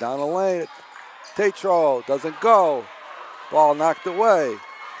about it. Down the lane. Tatro doesn't go. Ball knocked away.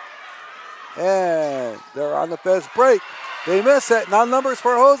 And they're on the fast break. They miss it. Now numbers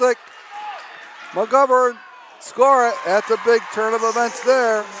for Hoosac. McGovern score it. That's a big turn of events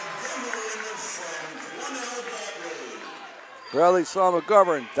there. Bradley saw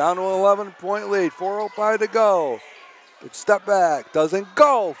McGovern down to an 11-point lead. 4:05 to go. Step back. Doesn't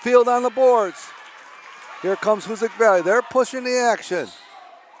go. Field on the boards. Here comes Hoosac Valley. They're pushing the action.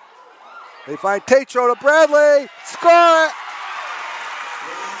 They find Tatro to Bradley. Score it.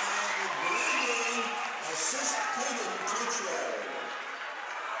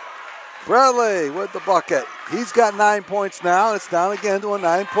 Bradley with the bucket. He's got 9 points now. It's down again to a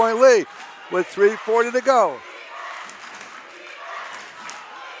 9-point lead with 3:40 to go.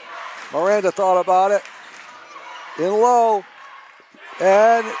 Miranda thought about it. In low.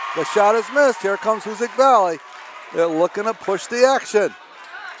 And the shot is missed. Here comes Hoosac Valley. They're looking to push the action.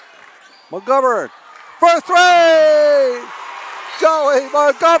 McGovern for three. Joey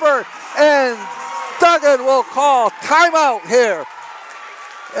McGovern. And Duggan will call timeout here,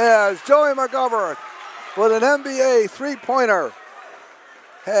 as Joey McGovern with an NBA three-pointer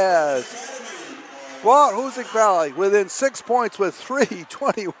has brought Hoosac Valley within 6 points with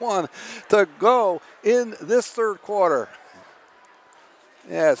 3:21 to go in this third quarter.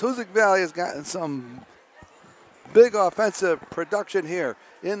 Yes, Hoosac Valley has gotten some big offensive production here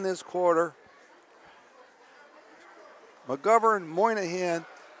in this quarter. McGovern, Moynihan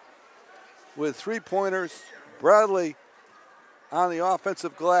with three-pointers. Bradley on the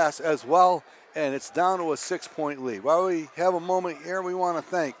offensive glass as well, and it's down to a 6-point lead. While we have a moment here, we want to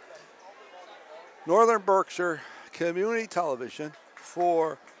thank Northern Berkshire Community Television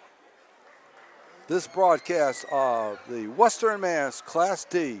for this broadcast of the Western Mass Class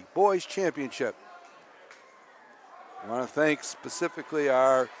D Boys Championship. I want to thank specifically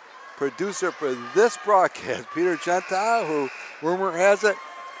our producer for this broadcast, Peter Gentile, who, rumor has it,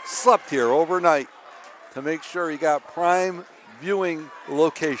 slept here overnight to make sure he got prime viewing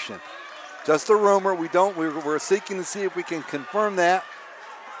location. Just a rumor. We're seeking to see if we can confirm that.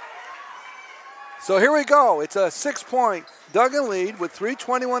 So here we go. It's a 6-point Duggan lead with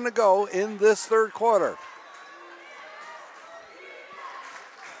 3:21 to go in this third quarter.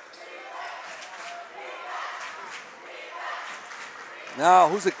 Now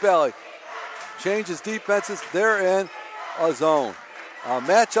Hoosac Valley changes defenses. They're in a zone, a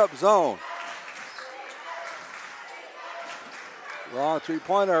matchup zone. Long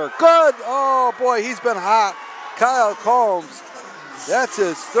three-pointer, good. Oh boy, he's been hot. Kyle Combs, that's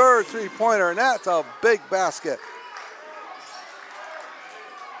his third three-pointer, and that's a big basket.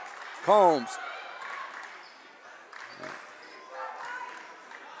 Combs.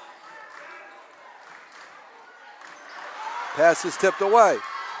 Pass is tipped away.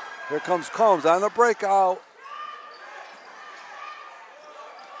 Here comes Combs on the breakout.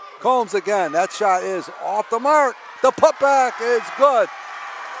 Combs again. That shot is off the mark. The putback is good.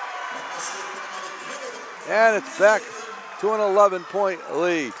 And it's back to an 11-point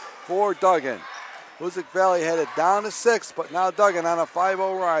lead for Duggan. Hoosac Valley headed down to 6, but now Duggan on a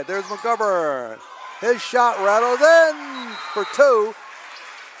 5-0 ride. There's McGovern. His shot rattles in for 2.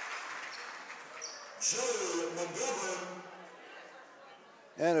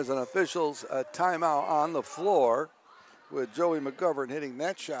 And there's an official's timeout on the floor with Joey McGovern hitting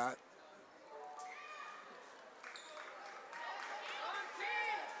that shot.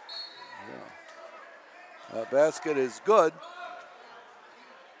 Yeah. That basket is good.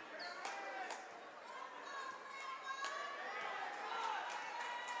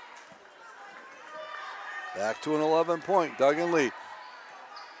 Back to an 11-point Duggan lead.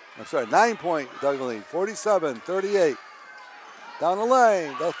 I'm sorry, 9-point Duggan lead, 47-38. Down the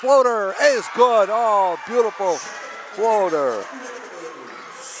lane, the floater is good. Oh, beautiful floater.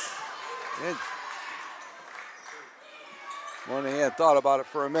 And Moynihan thought about it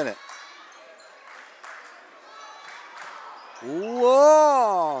for a minute.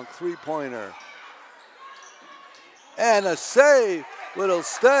 Long three-pointer. And a save. Little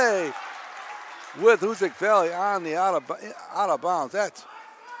stay with Hoosac Valley on the out of bounds. That's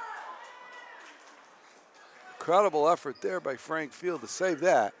incredible effort there by Frank Field to save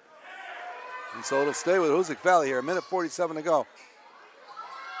that. And so it'll stay with Hoosac Valley here. A minute 47 to go.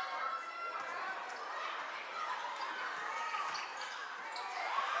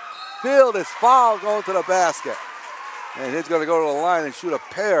 Field is fouled going to the basket. And he's going to go to the line and shoot a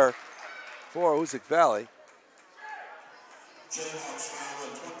pair for Hoosac Valley. Jayhawks foul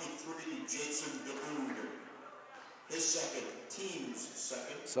on 23, Jason DeBoer. His second, team's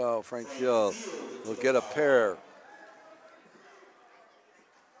second. So Frank Field will get a pair.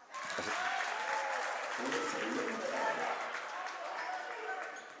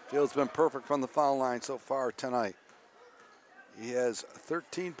 Field's been perfect from the foul line so far tonight. He has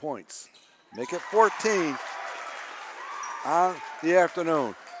 13 points. Make it 14 on the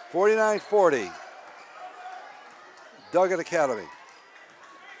afternoon. 49-40. Duggan Academy.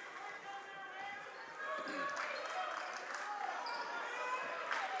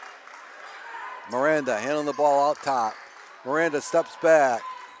 Miranda handling the ball out top. Miranda steps back.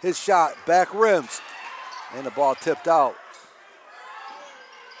 His shot, back rims. And the ball tipped out.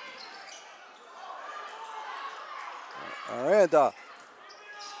 Miranda,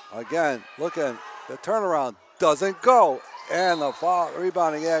 again, looking, the turnaround doesn't go. And the foul,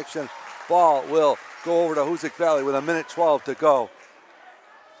 rebounding action, ball will go over to Hoosac Valley with a minute 12 to go.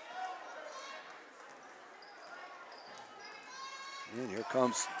 And here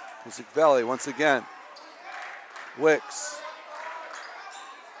comes Hoosac Valley once again. Wicks.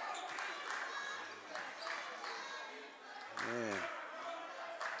 Man.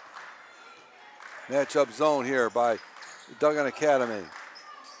 Matchup zone here by Duggan Academy.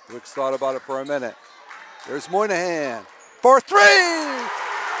 Wicks thought about it for a minute. There's Moynihan for 3!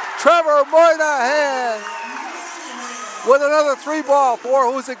 Trevor Moynihan with another 3-ball for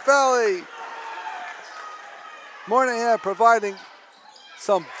Hoosac Valley. Moynihan providing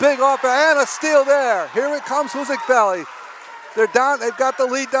some big offense and a steal there. Here it comes Hoosac Valley. They're down, they've got the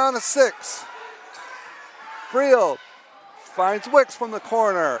lead down to 6. Field finds Wicks from the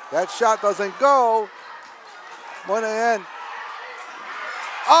corner. That shot doesn't go. Moynihan.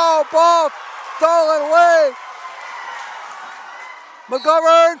 Oh, ball stolen away.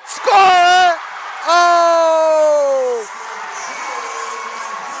 McGovern, score it! Oh!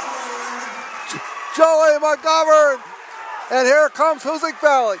 Joey McGovern, and here comes Hoosac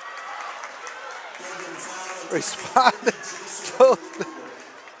Valley. Responding to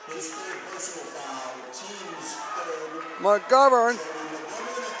McGovern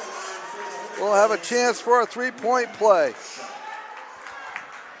will have a chance for a 3-point play.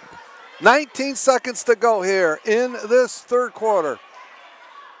 19 seconds to go here in this third quarter.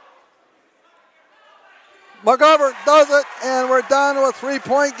 McGovern does it, and we're down to a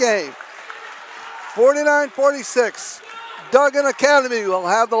 3-point game. 49-46. Duggan Academy will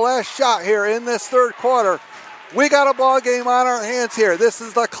have the last shot here in this third quarter. We got a ball game on our hands here. This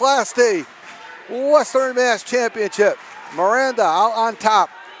is the Class D Western Mass Championship. Miranda out on top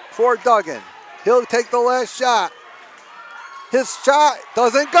for Duggan. He'll take the last shot. His shot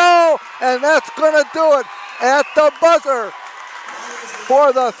doesn't go, and that's going to do it at the buzzer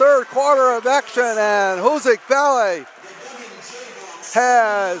for the third quarter of action. And Hoosac Valley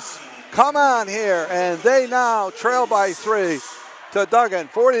has come on here, and they now trail by 3 to Duggan,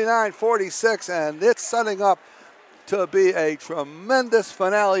 49-46, and it's setting up to be a tremendous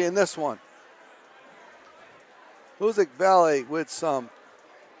finale in this one. Hoosac Valley with some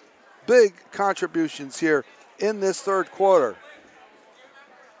big contributions here in this third quarter.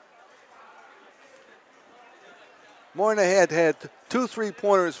 Moynihan had 2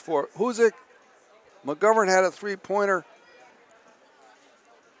 3-pointers for Hoosac. McGovern had a 3-pointer.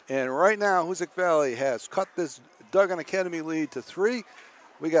 And right now, Hoosac Valley has cut this Duggan Academy lead to 3.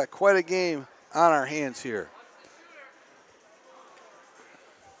 We got quite a game on our hands here.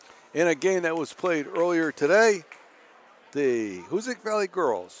 In a game that was played earlier today, the Hoosac Valley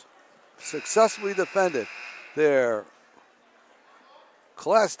girls successfully defended their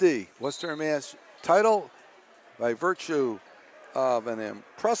Class D Western Mass title by virtue of an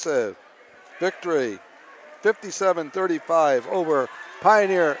impressive victory, 57-35 over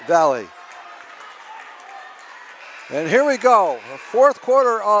Pioneer Valley. And here we go, the fourth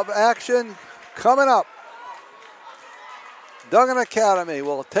quarter of action coming up. Duggan Academy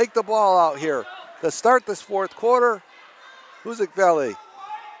will take the ball out here to start this fourth quarter. Hoosac Valley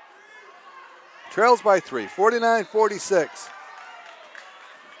trails by 3, 49-46.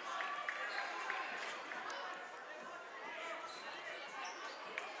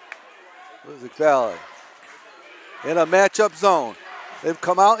 Hoosac Valley in a matchup zone. They've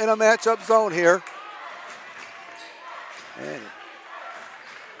come out in a matchup zone here. And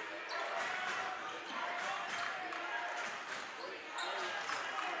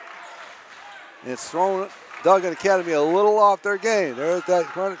it's thrown Duggan Academy a little off their game. There's that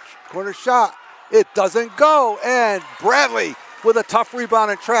corner shot. It doesn't go, and Bradley with a tough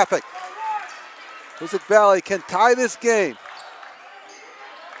rebound in traffic. Hoosac Valley can tie this game.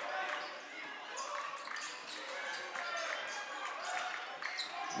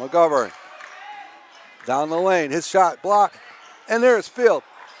 McGovern down the lane, his shot blocked, and there's Field.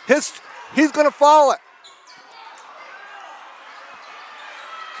 He's going to foul it.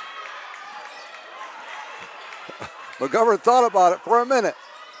 McGovern thought about it for a minute.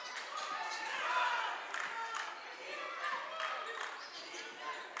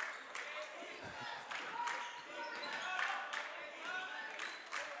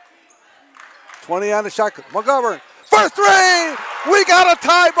 On the shot. McGovern for 3. We got a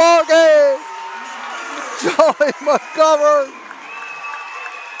tie ball game. Joey McGovern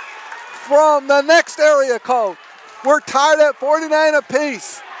from the next area code. We're tied at 49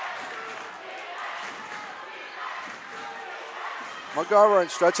 apiece. McGovern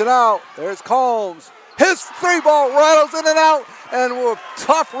stretching out. There's Combs. His 3-ball rattles in and out, and a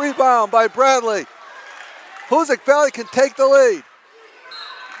tough rebound by Bradley. Hoosac Valley can take the lead.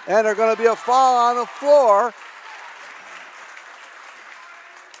 And there's going to be a foul on the floor.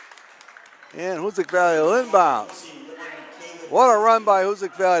 And Hoosac Valley will inbounds. What a run by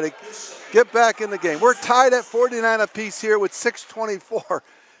Hoosac Valley to get back in the game. We're tied at 49 apiece here with 6:24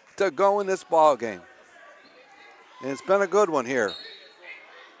 to go in this ball game. And it's been a good one here.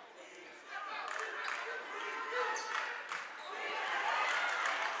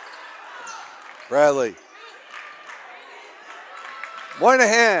 Bradley.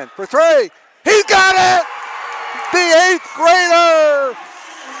 Moynihan for 3. He's got it! The 8th grader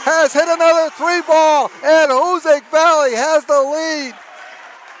has hit another 3-ball, and Hoosac Valley has the lead.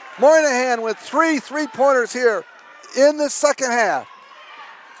 Moynihan with 3 3-pointers here in the second half.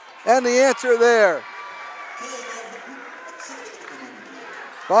 And the answer there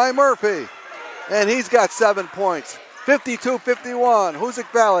by Murphy. And he's got 7 points. 52-51,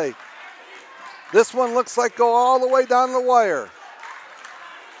 Hoosac Valley. This one looks like go all the way down the wire.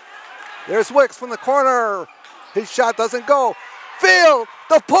 There's Wicks from the corner. His shot doesn't go. Field,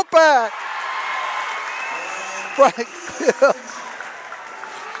 the putback. Frank Field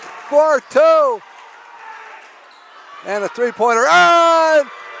for 2. And a 3-pointer. And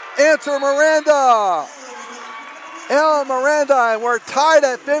answer Miranda. Ellen Miranda, and we're tied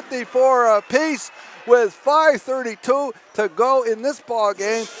at 54 apiece with 5:32 to go in this ball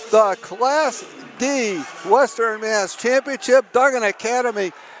game. The Class D Western Mass Championship. Duggan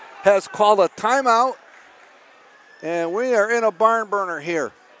Academy has called a timeout, and we are in a barn burner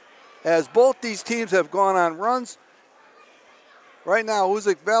here as both these teams have gone on runs. Right now,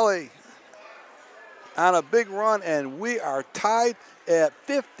 Hoosac Valley on a big run, and we are tied at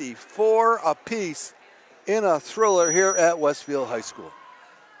 54 apiece in a thriller here at Westfield High School.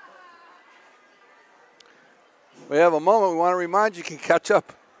 We have a moment. We want to remind you can catch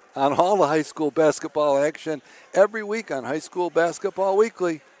up on all the high school basketball action every week on High School Basketball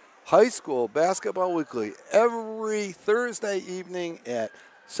Weekly. High School Basketball Weekly every Thursday evening at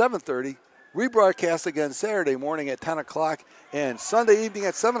 7:30. Rebroadcast again Saturday morning at 10 o'clock and Sunday evening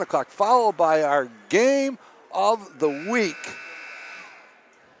at 7 o'clock, followed by our game of the week.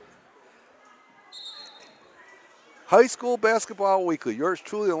 High School Basketball Weekly. Yours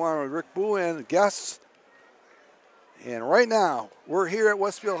truly, along with Rick Boo and guests. And right now, we're here at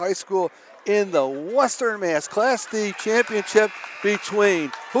Westfield High School in the Western Mass Class D Championship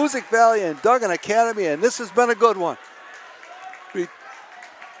between Hoosac Valley and Duggan Academy, and this has been a good one.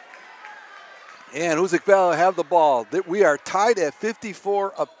 And Hoosac Valley have the ball. We are tied at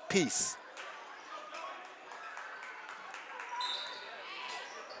 54 apiece.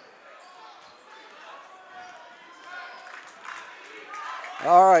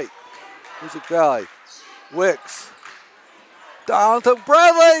 All right, Hoosac Valley. Wicks. Down to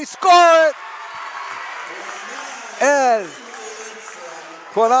Bradley, score it! And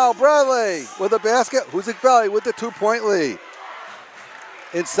Cornell Bradley with the basket. Hoosac Valley with the 2-point lead.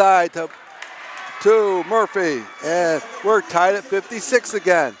 Inside to Murphy, and we're tied at 56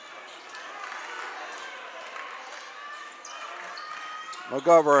 again.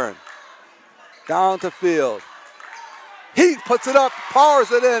 McGovern down to Field. He puts it up,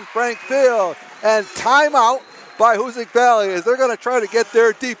 powers it in, Frank Field, and timeout by Hoosac Valley as they're going to try to get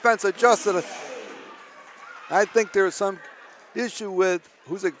their defense adjusted. I think there's some issue with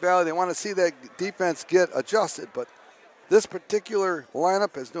Hoosac Valley. They want to see that defense get adjusted, but this particular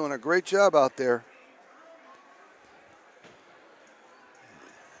lineup is doing a great job out there.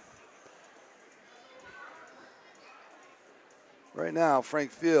 Right now,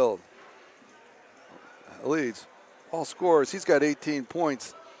 Frank Field leads all scorers. He's got 18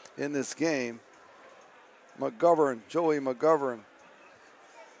 points in this game. McGovern, Joey McGovern.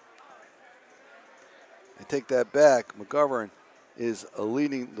 I take that back. McGovern is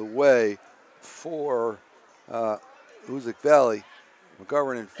leading the way for Hoosac Valley.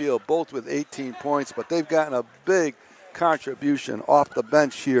 McGovern and Field both with 18 points, but they've gotten a big contribution off the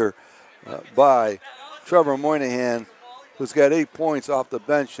bench here by Trevor Moynihan, who's got 8 points off the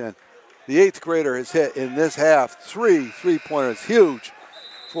bench, and the 8th grader has hit in this half 3 3-pointers, huge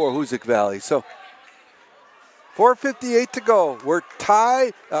for Hoosac Valley. So 4:58 to go. We're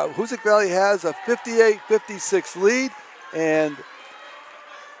tied. Hoosac Valley has a 58-56 lead, and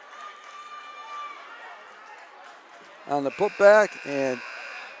on the putback, and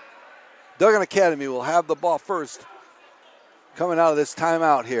Duggan Academy will have the ball first coming out of this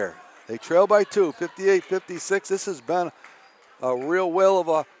timeout here. They trail by 2, 58-56. This has been a real whale of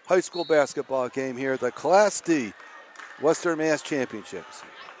a high school basketball game here at the Class D Western Mass Championships.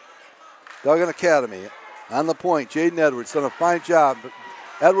 Duggan Academy on the point. Jaden Edwards done a fine job.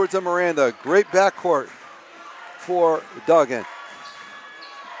 Edwards and Miranda, great backcourt for Duggan.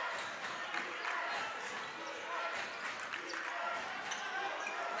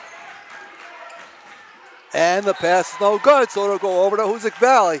 And the pass is no good, so it'll go over to Hoosac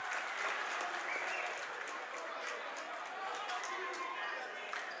Valley.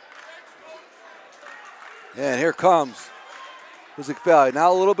 And here comes Hoosac Valley.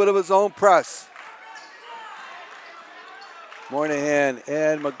 Now a little bit of his own press. Moynihan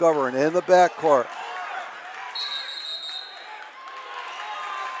and McGovern in the backcourt.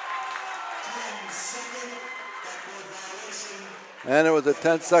 And it was a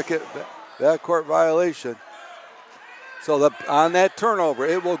 10-second backcourt violation. So on that turnover,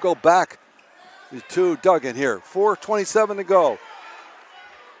 it will go back to Duggan here. 4:27 to go.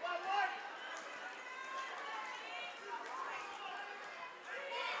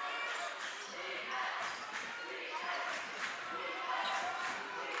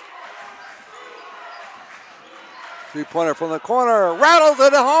 Three-pointer from the corner, rattles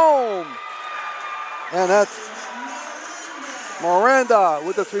it home. And that's Miranda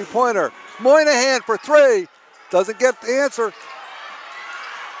with the three-pointer. Moynihan for 3. Doesn't get the answer.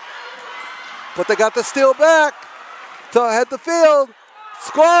 But they got the steal back to head the field.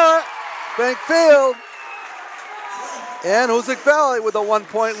 Score! Frank Field. And Hoosac Valley with a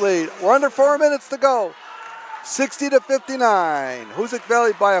 1-point lead. We're under 4 minutes to go. 60-59. Hoosac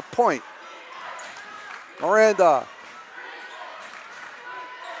Valley by a point. Miranda.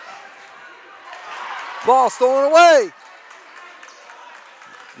 Ball stolen away.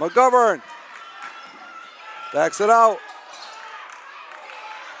 McGovern backs it out.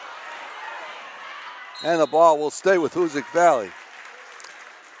 And the ball will stay with Hoosac Valley.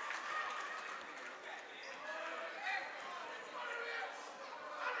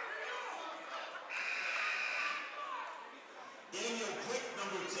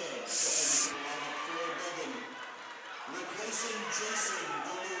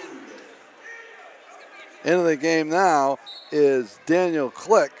 Into the game now is Daniel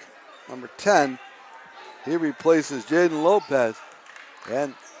Click, number 10. He replaces Jaden Lopez.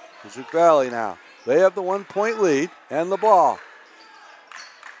 And Hoosac Valley now. They have the 1-point lead and the ball.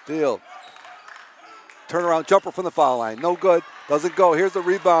 Field. Turnaround jumper from the foul line. No good. Doesn't go. Here's the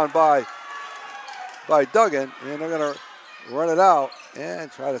rebound by Duggan. And they're going to run it out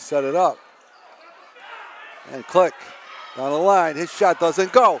and try to set it up. And Click down the line. His shot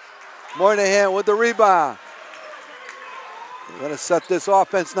doesn't go. Moynihan with the rebound. We're going to set this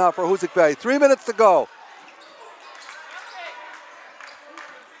offense now for Hoosac Valley. 3 minutes to go.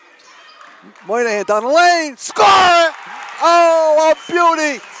 Moynihan down the lane. Score it! Oh, a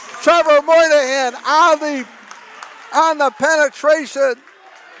beauty. Trevor Moynihan on the penetration.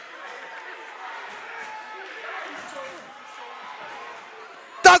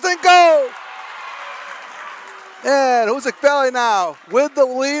 Doesn't go. And Hoosac Valley now with the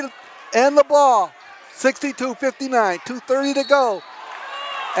lead and the ball. 62-59, 2:30 to go.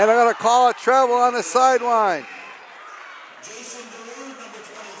 And they're going to call a travel on the sideline.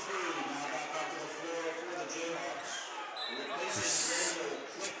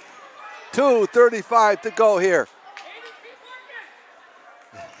 2:35 to go here.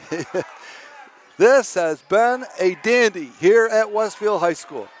 This has been a dandy here at Westfield High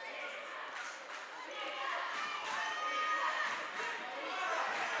School.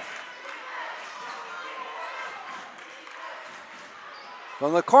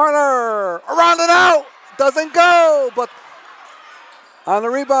 From the corner, around and out, doesn't go, but on the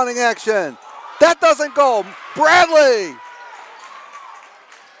rebounding action, that doesn't go. Bradley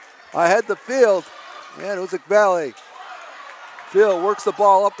ahead the field, and Hoosac Valley. Field works the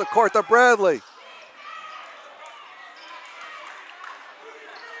ball up the court to Bradley.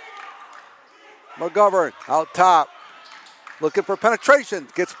 McGovern out top, looking for penetration,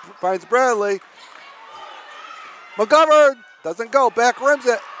 finds Bradley. McGovern doesn't go, back rims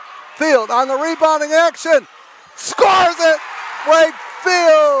it. Field on the rebounding action, scores it. Wade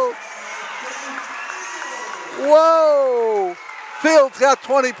Field. Whoa. Field's got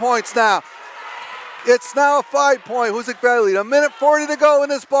 20 points now. It's now a 5-point Hoosac Valley lead. 1:40 to go in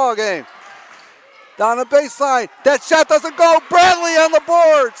this ball game. Down the baseline. That shot doesn't go. Bradley on the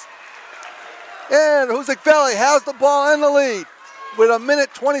boards. And Hoosac Valley has the ball in the lead with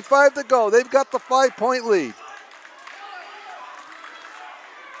 1:25 to go. They've got the 5-point lead.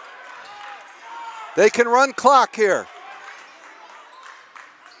 They can run clock here.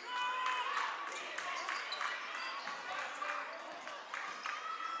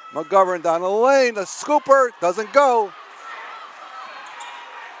 McGovern down the lane, the scooper, doesn't go.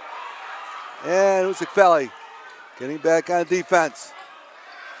 And Hoosac Valley getting back on defense.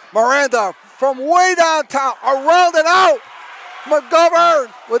 Miranda from way downtown, around and out. McGovern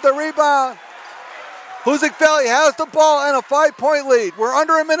with the rebound. Hoosac Valley has the ball and a 5-point lead. We're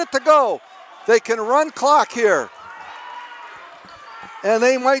under a minute to go. They can run clock here. And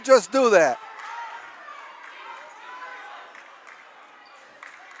they might just do that.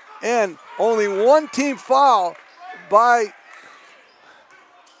 And only one team foul by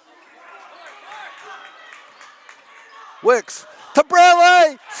Wicks to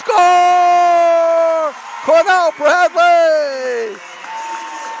Bradley. Score! Cornell Bradley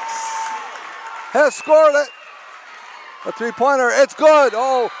has scored it. A three-pointer. It's good.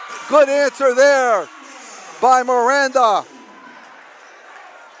 Oh, good answer there by Miranda.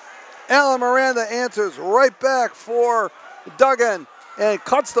 Alan Miranda answers right back for Duggan and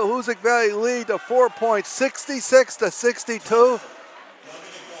cuts the Hoosac Valley lead to 4 points, 66-62.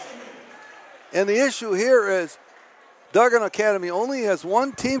 And the issue here is Duggan Academy only has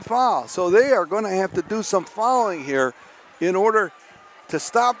one team foul, so they are going to have to do some fouling here in order to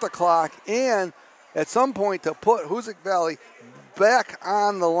stop the clock and at some point to put Hoosac Valley back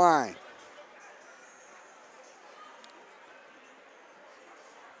on the line.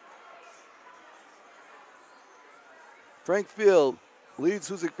 Frank Field leads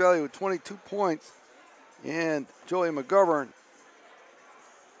Hoosac Valley with 22 points, and Joey McGovern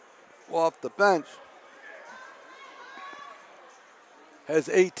off the bench has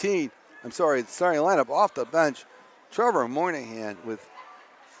 18. I'm sorry, the starting lineup off the bench. Trevor Moynihan with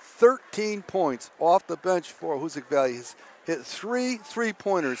 13 points off the bench for Hoosac Valley. He's hit 3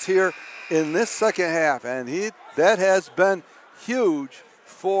 3-pointers here in this second half, and that has been huge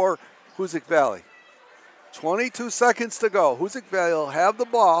for Hoosac Valley. 22 seconds to go. Hoosac Valley will have the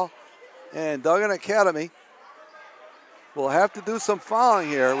ball, and Duggan Academy will have to do some fouling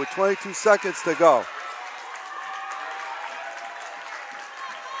here with 22 seconds to go.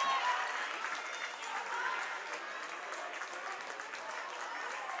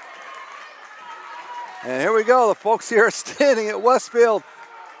 And here we go, the folks here are standing at Westfield.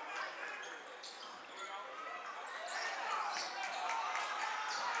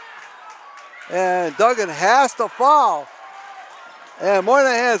 And Duggan has to foul. And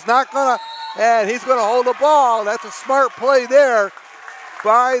Moynihan's not gonna, and he's gonna hold the ball. That's a smart play there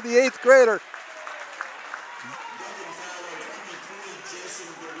by the 8th grader.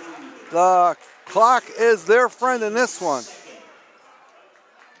 The clock is their friend in this one.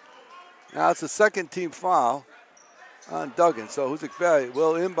 Now it's a second team foul on Duggan. So Hoosac Valley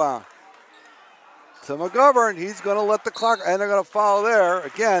will inbound to McGovern. He's going to let the clock, and they're going to foul there.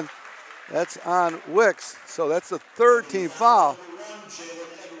 Again, that's on Wicks. So that's the 3rd team foul.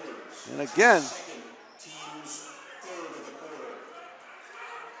 And again,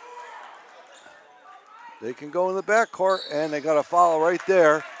 they can go in the backcourt, and they got a foul right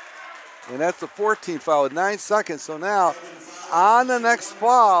there. And that's the 14th foul with 9 seconds. So now on the next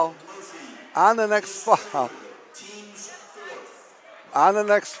foul, and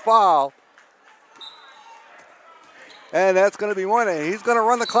that's going to be Moynihan. He's going to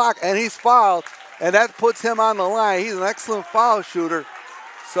run the clock, and he's fouled, and that puts him on the line. He's an excellent foul shooter.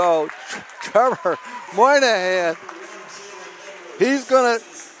 So Trevor Moynihan, he's going to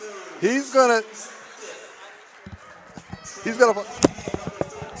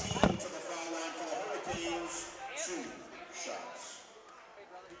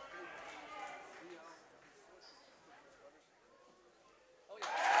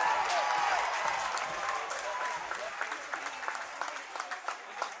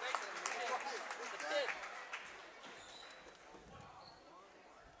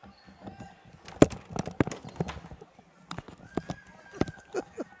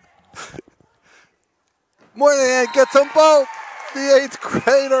Moynihan gets them both, the 8th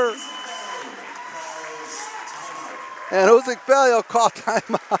grader. And Hoosac Valley will call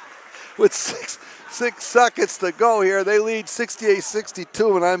timeout with six seconds to go here. They lead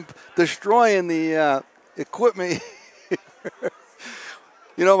 68-62, and I'm destroying the equipment.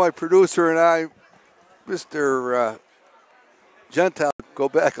 You know, my producer and I, Mr. Gentile, go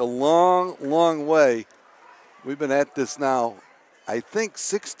back a long, long way. We've been at this now, I think,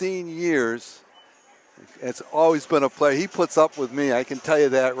 16 years. It's always been a player. He puts up with me, I can tell you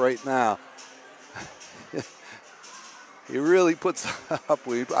that right now. He really puts up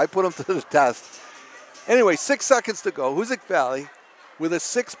with me. I put him to the test. Anyway, 6 seconds to go. Hoosac Valley with a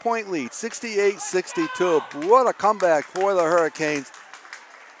 6-point lead, 68-62. What a comeback for the Hurricanes.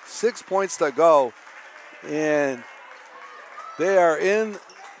 6 points to go. And they are in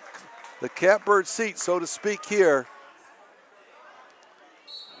the catbird seat, so to speak, here.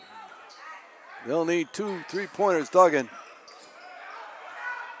 They'll need 2 3-pointers, Duggan.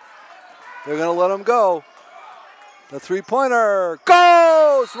 They're going to let him go. The 3-pointer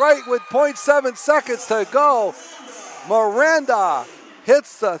goes right with 0.7 seconds to go. Miranda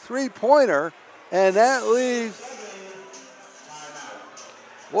hits the 3-pointer, and that leaves,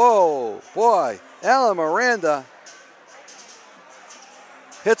 whoa, boy, Alan Miranda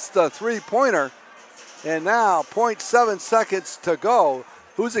hits the 3-pointer, and now 0.7 seconds to go.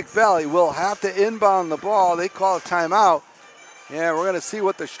 Hoosac Valley will have to inbound the ball. They call a timeout, and we're going to see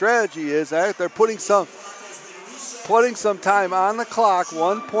what the strategy is. They're putting some time on the clock,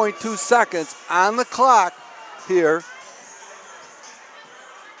 1.2 seconds on the clock here.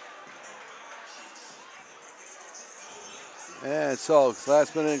 And so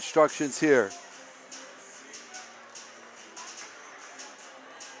last minute instructions here.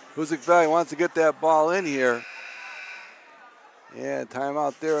 Hoosac Valley wants to get that ball in here. Yeah,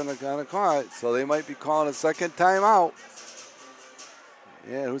 timeout there on the clock. So they might be calling a second timeout.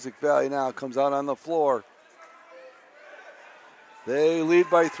 Yeah, Hoosac Valley now comes out on the floor. They lead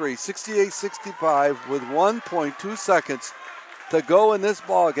by 3, 68-65 with 1.2 seconds to go in this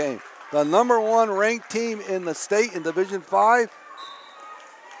ball game. The #1 ranked team in the state in Division 5.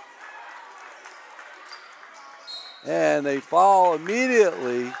 And they foul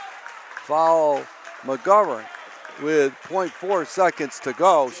immediately, foul McGovern with 0.4 seconds to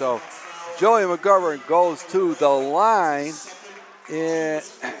go. So Joey McGovern goes to the line, and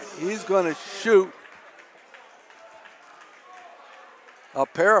he's going to shoot a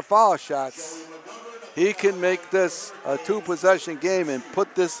pair of foul shots. He can make this a 2-possession game and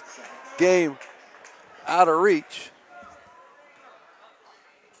put this game out of reach.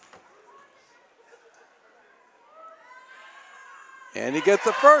 And he gets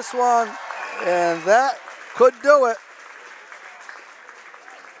the first one, and that could do it.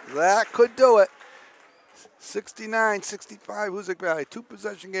 That could do it. 69-65, Hoosac Valley.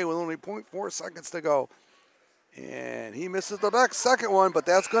 2-possession game with only 0.4 seconds to go. And he misses the back second one, but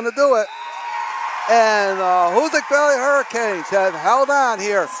that's going to do it. And the Hoosac Valley Hurricanes have held on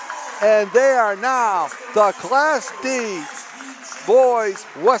here. And they are now the Class D Boys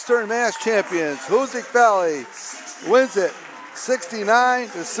Western Mass Champions. Hoosac Valley wins it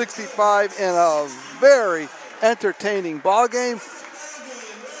 69-65 in a very entertaining ball game.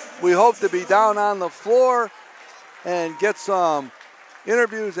 We hope to be down on the floor and get some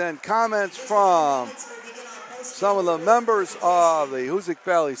interviews and comments from some of the members of the Hoosac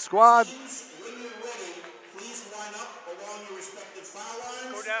Valley squad. When you're ready, please line up along your respective foul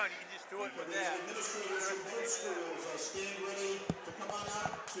lines. Go down, you can just do it with that. Administrators of both schools stand ready to come on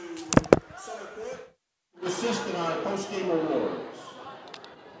out to center court to assist in our post-game awards.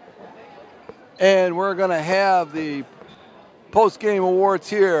 And we're going to have the post-game awards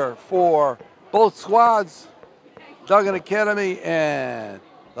here for both squads, Duggan Academy and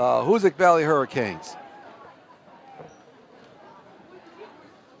the Hoosac Valley Hurricanes.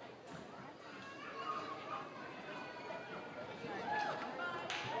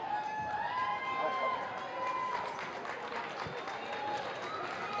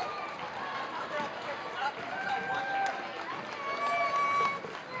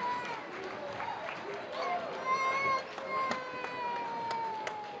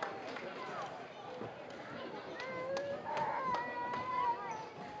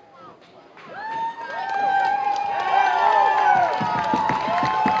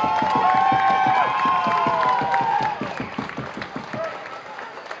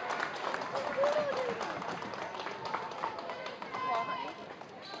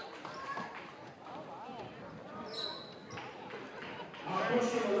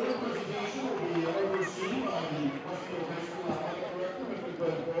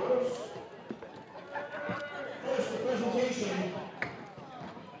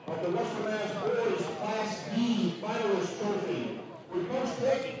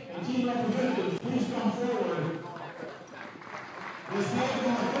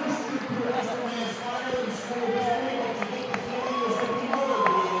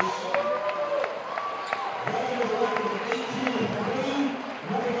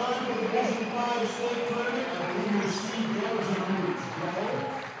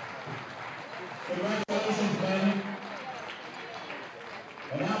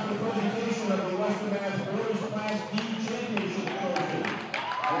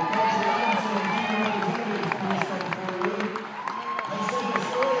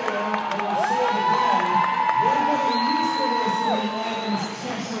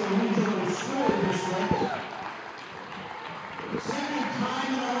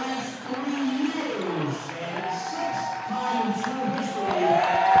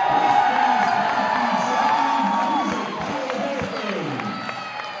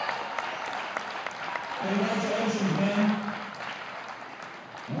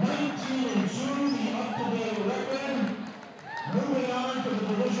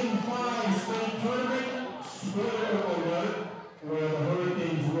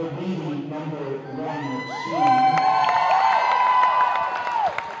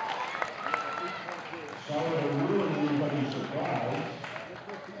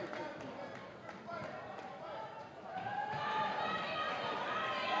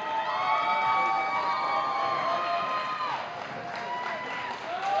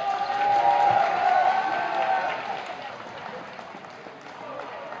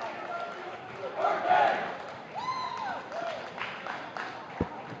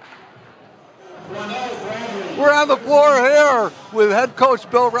 We're on the floor here with head coach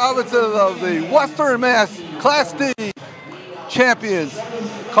Bill Robinson of the Western Mass Class D champions.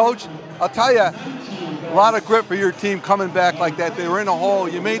 Coach, I'll tell you, a lot of grit for your team coming back like that. They were in a hole.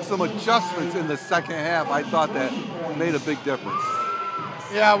 You made some adjustments in the second half. I thought that made a big difference.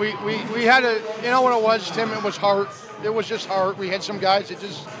 Yeah, we had a, you know what it was, Tim? It was heart. It was just heart. We had some guys that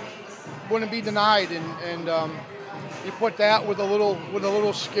just wouldn't be denied, and you put that with a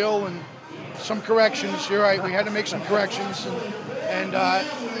little skill and some corrections. You're right. We had to make some corrections, and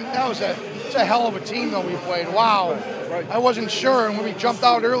that was it's a hell of a team though we played. Wow. Right. I wasn't sure, and when we jumped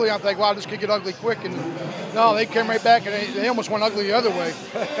out early, I'm like, wow, this could get ugly quick. And no, they came right back, and they almost went ugly the other way.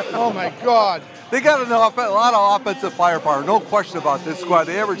 Oh my God. They got a lot of offensive firepower, no question about this squad.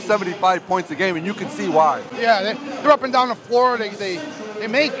 They average 75 points a game, and you can see why. Yeah, they're up and down the floor. They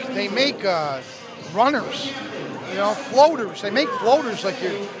make runners, you know, floaters. They make floaters like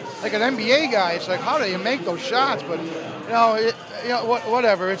an NBA guy. It's like, how do you make those shots? But you know, you know,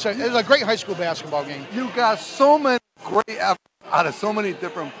 whatever. It's a great high school basketball game. You got so many great efforts out of so many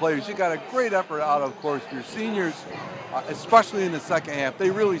different players. You got a great effort out of course, your seniors, especially in the second half. They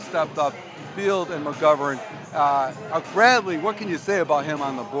really stepped up. Field and McGovern. Bradley, what can you say about him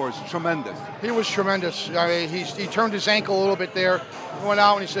on the boards? Tremendous. He was tremendous. I mean, he turned his ankle a little bit there. He went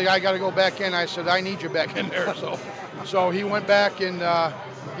out and he said, "I got to go back in." I said, "I need you back in there." So he went back and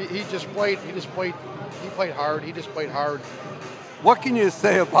he played hard. He just played hard. What can you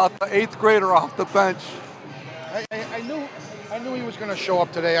say about the 8th grader off the bench? I knew he was going to show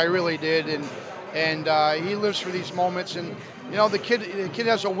up today. I really did, and he lives for these moments. And you know, the kid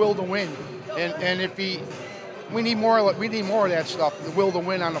has a will to win, and if we need more of that stuff, the will to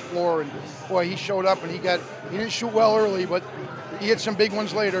win on the floor. And boy, he showed up and he didn't shoot well early, but he hit some big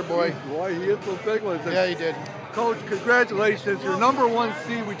ones later. Boy, he hit some big ones. Yeah, he did. Coach, congratulations! You're #1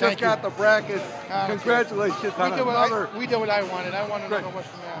 seed. We just got the brackets. Congratulations on another. We did what I wanted. I wanted to know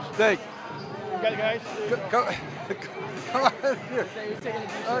Western Mass. Thank you. You got it, guys. Come on in here.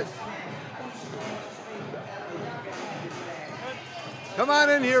 Come on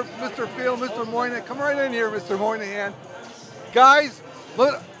in here, Mr. Field, Mr. Moynihan. Come right in here, Mr. Moynihan. Guys,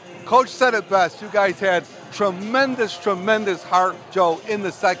 look, Coach said it best. You guys had tremendous heart, Joe, in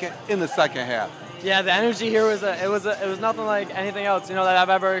the second half. Yeah, the energy here was nothing like anything else, you know, that I've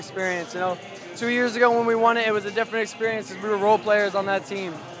ever experienced. You know, 2 years ago when we won it, it was a different experience because we were role players on that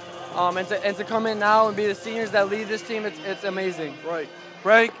team. And to come in now and be the seniors that lead this team, it's amazing. Right,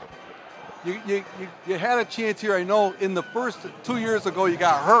 Frank. You had a chance here. I know in the first 2 years ago you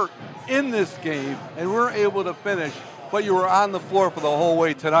got hurt in this game and weren't able to finish, but you were on the floor for the whole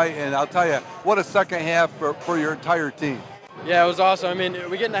way tonight. And I'll tell you, what a second half for your entire team. Yeah, it was awesome. I mean,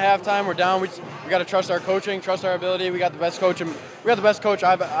 we get into halftime, we're down. We got to trust our coaching, trust our ability. We got the best coach, and we got the best coach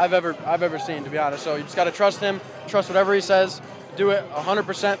I've ever seen, to be honest. So you just got to trust him, trust whatever he says, do it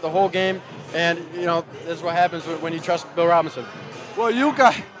 100% the whole game. And you know, this is what happens when you trust Bill Robinson. Well, you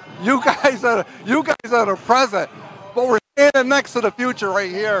guys are the present, but we're standing next to the future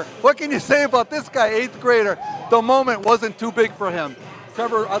right here. What can you say about this guy, 8th grader? The moment wasn't too big for him.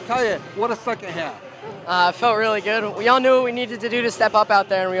 Trevor, I'll tell you, what a second half. It felt really good. We all knew what we needed to do to step up out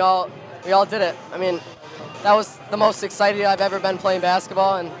there, and we all did it. I mean, that was the most excited I've ever been playing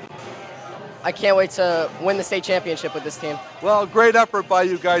basketball, and I can't wait to win the state championship with this team. Well, great effort by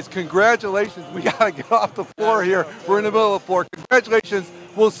you guys. Congratulations. We got to get off the floor here. We're in the middle of the floor. Congratulations.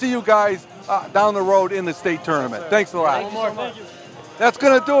 We'll see you guys down the road in the state tournament. Thanks a lot. Thank you. That's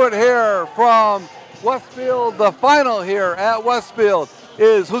going to do it here from Westfield. The final here at Westfield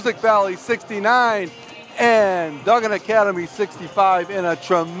is Hoosac Valley 69 and Duggan Academy 65 in a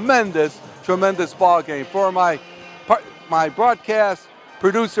tremendous ball game. For my broadcast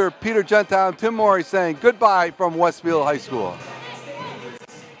producer, Peter Gentile, Tim Morey saying goodbye from Westfield High School.